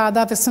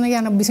strada, persone che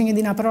hanno bisogno di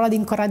una parola di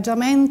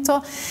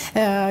incoraggiamento,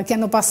 che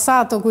hanno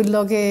passato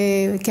quello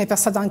che hai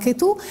passato anche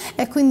tu,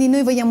 e quindi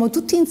noi vogliamo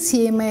tutti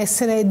insieme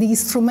essere degli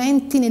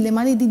strumenti nelle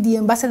mani di Dio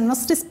in base alle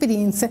nostre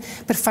esperienze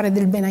per fare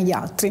del bene agli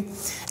altri.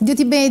 Dio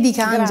ti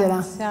benedica,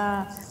 Angela.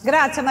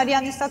 Grazie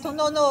Marianna, è stato un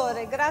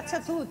onore, grazie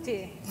a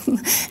tutti.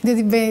 Dio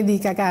ti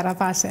benedica, cara,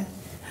 pace.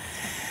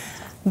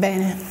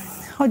 Bene.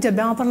 Oggi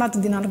abbiamo parlato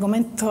di un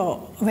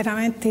argomento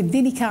veramente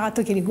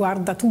delicato che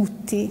riguarda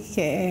tutti,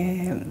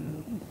 che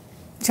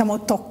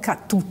diciamo tocca a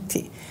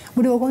tutti.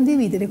 Volevo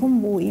condividere con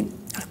voi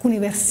alcuni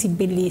versi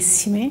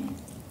bellissimi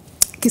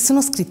che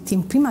sono scritti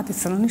in Prima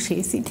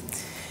Tessalonicesi,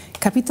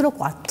 capitolo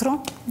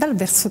 4, dal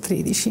verso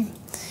 13,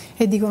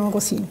 e dicono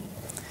così: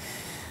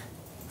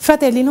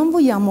 Fratelli, non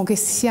vogliamo che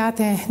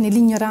siate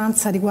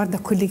nell'ignoranza riguardo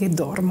a quelli che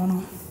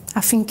dormono,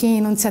 affinché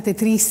non siate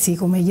tristi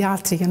come gli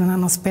altri che non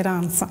hanno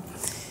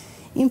speranza.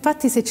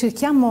 Infatti se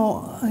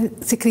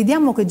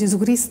crediamo che Gesù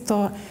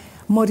Cristo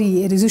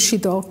morì e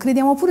risuscitò,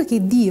 crediamo pure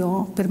che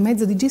Dio, per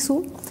mezzo di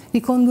Gesù,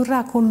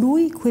 ricondurrà con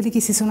Lui quelli che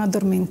si sono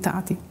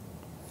addormentati.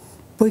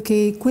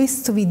 Poiché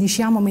questo vi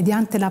diciamo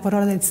mediante la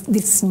parola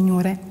del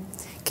Signore,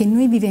 che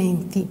noi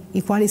viventi,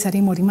 i quali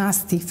saremo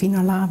rimasti fino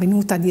alla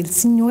venuta del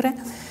Signore,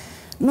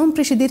 non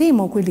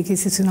precederemo quelli che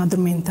si sono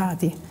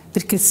addormentati,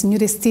 perché il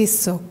Signore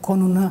stesso, con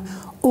un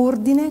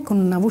ordine, con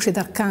una voce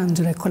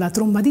d'arcangelo e con la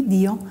tromba di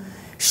Dio,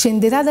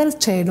 scenderà dal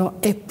cielo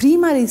e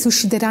prima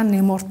risusciteranno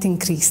i morti in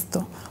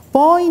Cristo,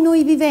 poi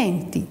noi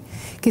viventi,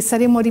 che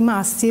saremo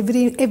rimasti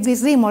e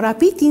verremo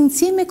rapiti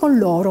insieme con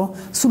loro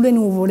sulle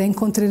nuvole,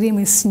 incontreremo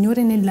il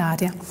Signore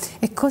nell'aria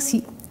e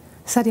così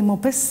saremo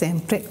per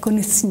sempre con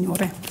il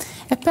Signore.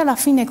 E poi alla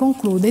fine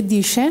conclude e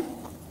dice: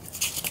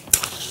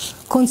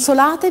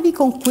 consolatevi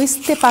con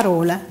queste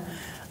parole.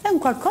 È un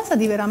qualcosa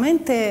di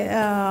veramente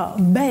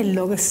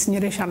bello che il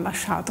Signore ci ha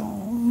lasciato,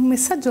 un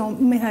messaggio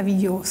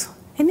meraviglioso.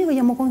 E noi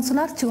vogliamo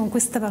consolarci con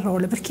queste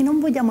parole, perché non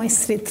vogliamo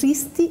essere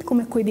tristi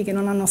come quelli che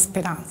non hanno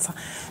speranza.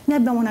 Noi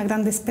abbiamo una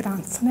grande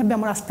speranza, noi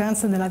abbiamo la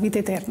speranza della vita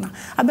eterna,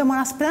 abbiamo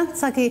la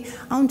speranza che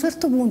a un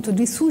certo punto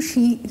Gesù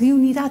ci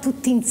riunirà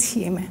tutti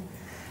insieme.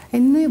 E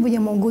noi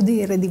vogliamo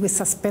godere di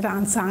questa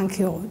speranza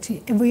anche oggi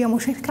e vogliamo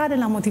cercare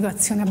la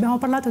motivazione. Abbiamo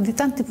parlato di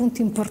tanti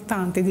punti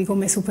importanti, di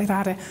come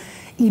superare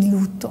il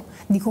lutto,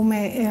 di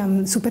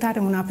come superare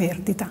una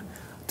perdita.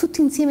 Tutti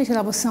insieme ce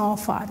la possiamo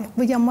fare,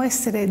 vogliamo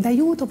essere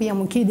d'aiuto,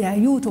 vogliamo chiedere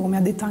aiuto, come ha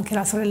detto anche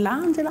la sorella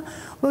Angela,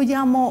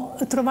 vogliamo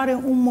trovare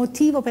un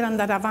motivo per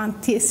andare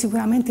avanti e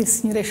sicuramente il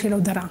Signore ce lo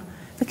darà,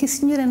 perché il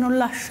Signore non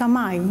lascia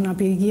mai una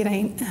preghiera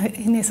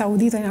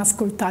inesaudita,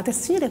 inascoltata, il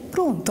Signore è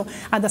pronto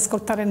ad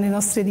ascoltare le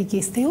nostre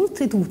richieste e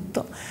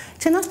oltretutto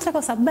c'è un'altra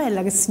cosa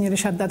bella che il Signore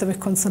ci ha dato per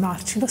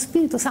consolarci, lo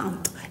Spirito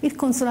Santo, il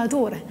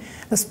Consolatore,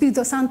 lo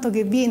Spirito Santo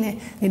che viene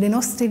nelle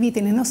nostre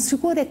vite, nei nostri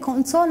cuori e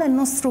consola il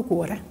nostro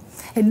cuore.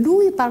 E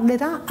Lui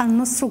parlerà al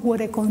nostro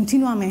cuore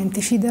continuamente,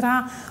 ci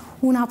darà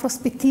una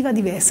prospettiva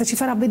diversa, ci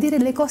farà vedere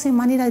le cose in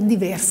maniera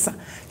diversa,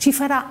 ci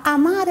farà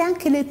amare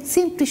anche le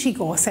semplici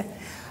cose.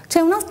 C'è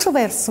un altro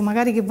verso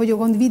magari che voglio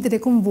condividere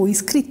con voi,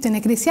 scritto in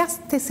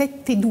Ecclesiaste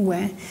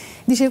 7,2,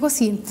 dice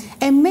così: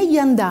 è meglio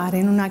andare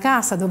in una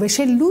casa dove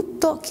c'è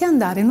lutto che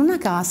andare in una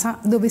casa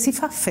dove si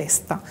fa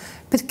festa,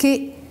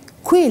 perché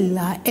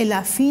quella è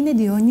la fine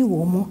di ogni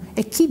uomo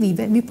e chi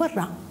vive vi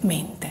porrà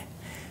mente.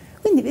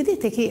 Quindi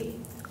vedete che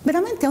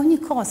veramente ogni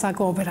cosa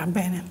coopera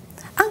bene,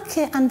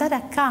 anche andare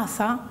a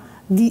casa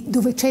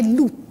dove c'è il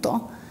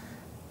lutto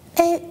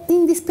è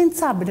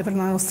indispensabile per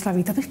la nostra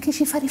vita perché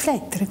ci fa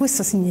riflettere,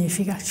 questo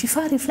significa, ci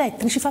fa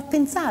riflettere, ci fa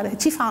pensare,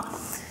 ci fa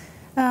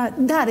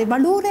dare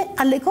valore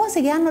alle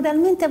cose che hanno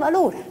realmente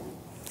valore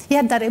e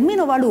a dare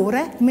meno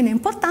valore, meno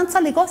importanza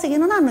alle cose che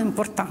non hanno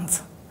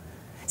importanza.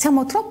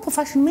 Siamo troppo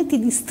facilmente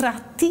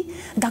distratti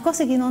da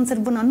cose che non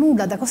servono a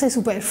nulla, da cose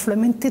superflue,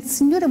 mentre il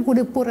Signore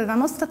vuole porre la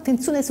nostra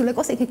attenzione sulle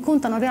cose che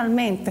contano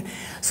realmente,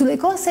 sulle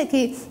cose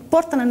che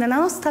portano nella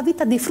nostra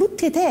vita dei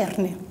frutti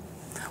eterni.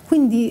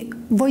 Quindi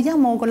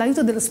vogliamo, con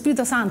l'aiuto dello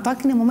Spirito Santo,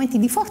 anche nei momenti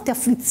di forte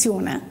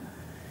afflizione,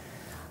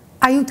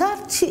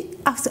 aiutarci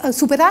a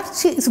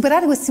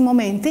superare questi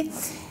momenti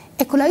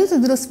e con l'aiuto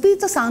dello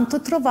Spirito Santo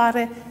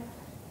trovare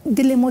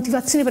delle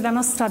motivazioni per la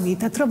nostra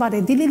vita,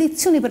 trovare delle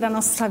lezioni per la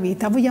nostra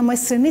vita. Vogliamo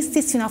essere noi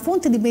stessi una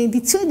fonte di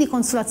benedizione e di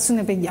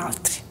consolazione per gli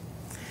altri.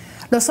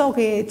 Lo so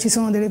che ci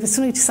sono delle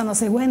persone che ci stanno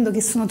seguendo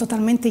che sono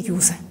totalmente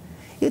chiuse.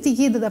 Io ti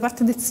chiedo da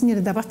parte del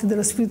Signore, da parte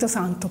dello Spirito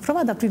Santo, prova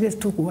ad aprire il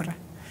tuo cuore.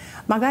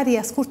 Magari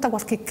ascolta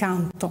qualche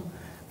canto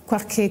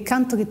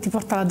che ti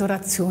porta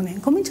all'adorazione.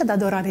 Comincia ad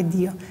adorare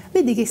Dio.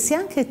 Vedi che se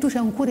anche tu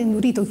c'hai un cuore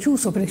indurito,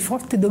 chiuso per il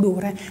forte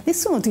dolore,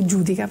 nessuno ti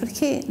giudica,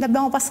 perché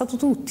l'abbiamo passato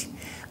tutti.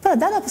 Però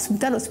dà la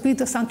possibilità allo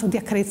Spirito Santo di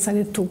accarezzare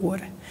il tuo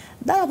cuore.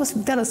 Dà la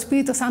possibilità allo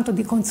Spirito Santo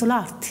di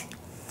consolarti.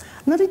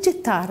 Non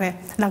rigettare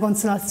la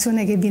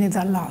consolazione che viene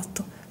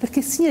dall'alto, perché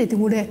il Signore ti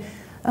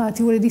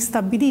vuole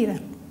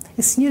ristabilire,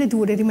 il Signore ti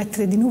vuole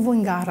rimettere di nuovo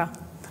in gara.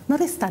 Non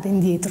restare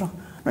indietro,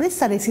 non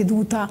restare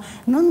seduta,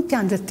 non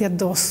piangerti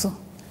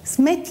addosso.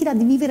 Smettila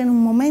di vivere in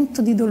un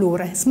momento di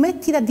dolore,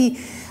 smettila di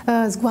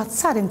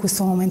sguazzare in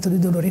questo momento di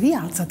dolore,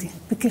 rialzati,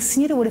 perché il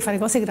Signore vuole fare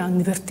cose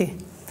grandi per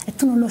te e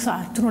tu non lo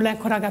sai, tu non l'hai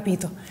ancora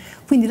capito.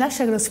 Quindi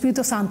lascia che lo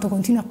Spirito Santo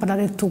continui a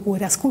parlare al tuo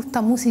cuore, ascolta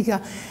musica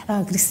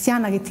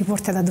cristiana che ti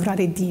porti ad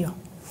adorare Dio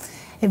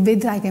e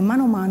vedrai che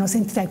mano a mano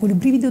sentirai quel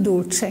brivido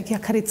dolce che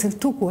accarezza il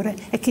tuo cuore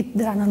e che ti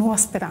darà una nuova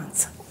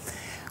speranza.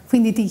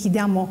 Quindi ti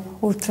chiediamo,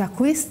 oltre a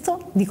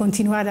questo, di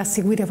continuare a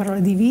seguire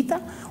Parole di Vita,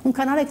 un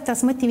canale che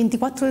trasmette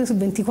 24 ore su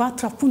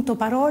 24 appunto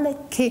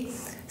parole che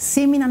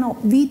seminano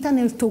vita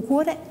nel tuo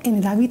cuore e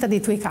nella vita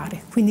dei tuoi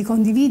cari. Quindi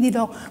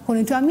condividilo con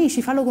i tuoi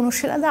amici, fallo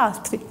conoscere ad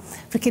altri,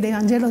 perché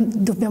l'Evangelo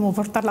dobbiamo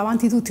portarlo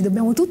avanti tutti,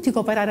 dobbiamo tutti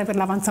cooperare per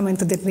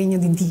l'avanzamento del regno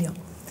di Dio.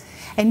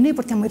 E noi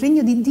portiamo il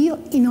regno di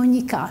Dio in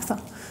ogni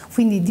casa.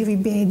 Quindi Dio vi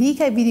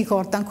benedica e vi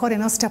ricorda ancora i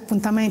nostri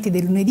appuntamenti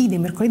del lunedì, del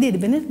mercoledì e del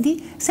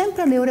venerdì,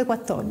 sempre alle ore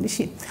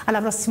 14. Alla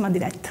prossima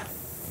diretta.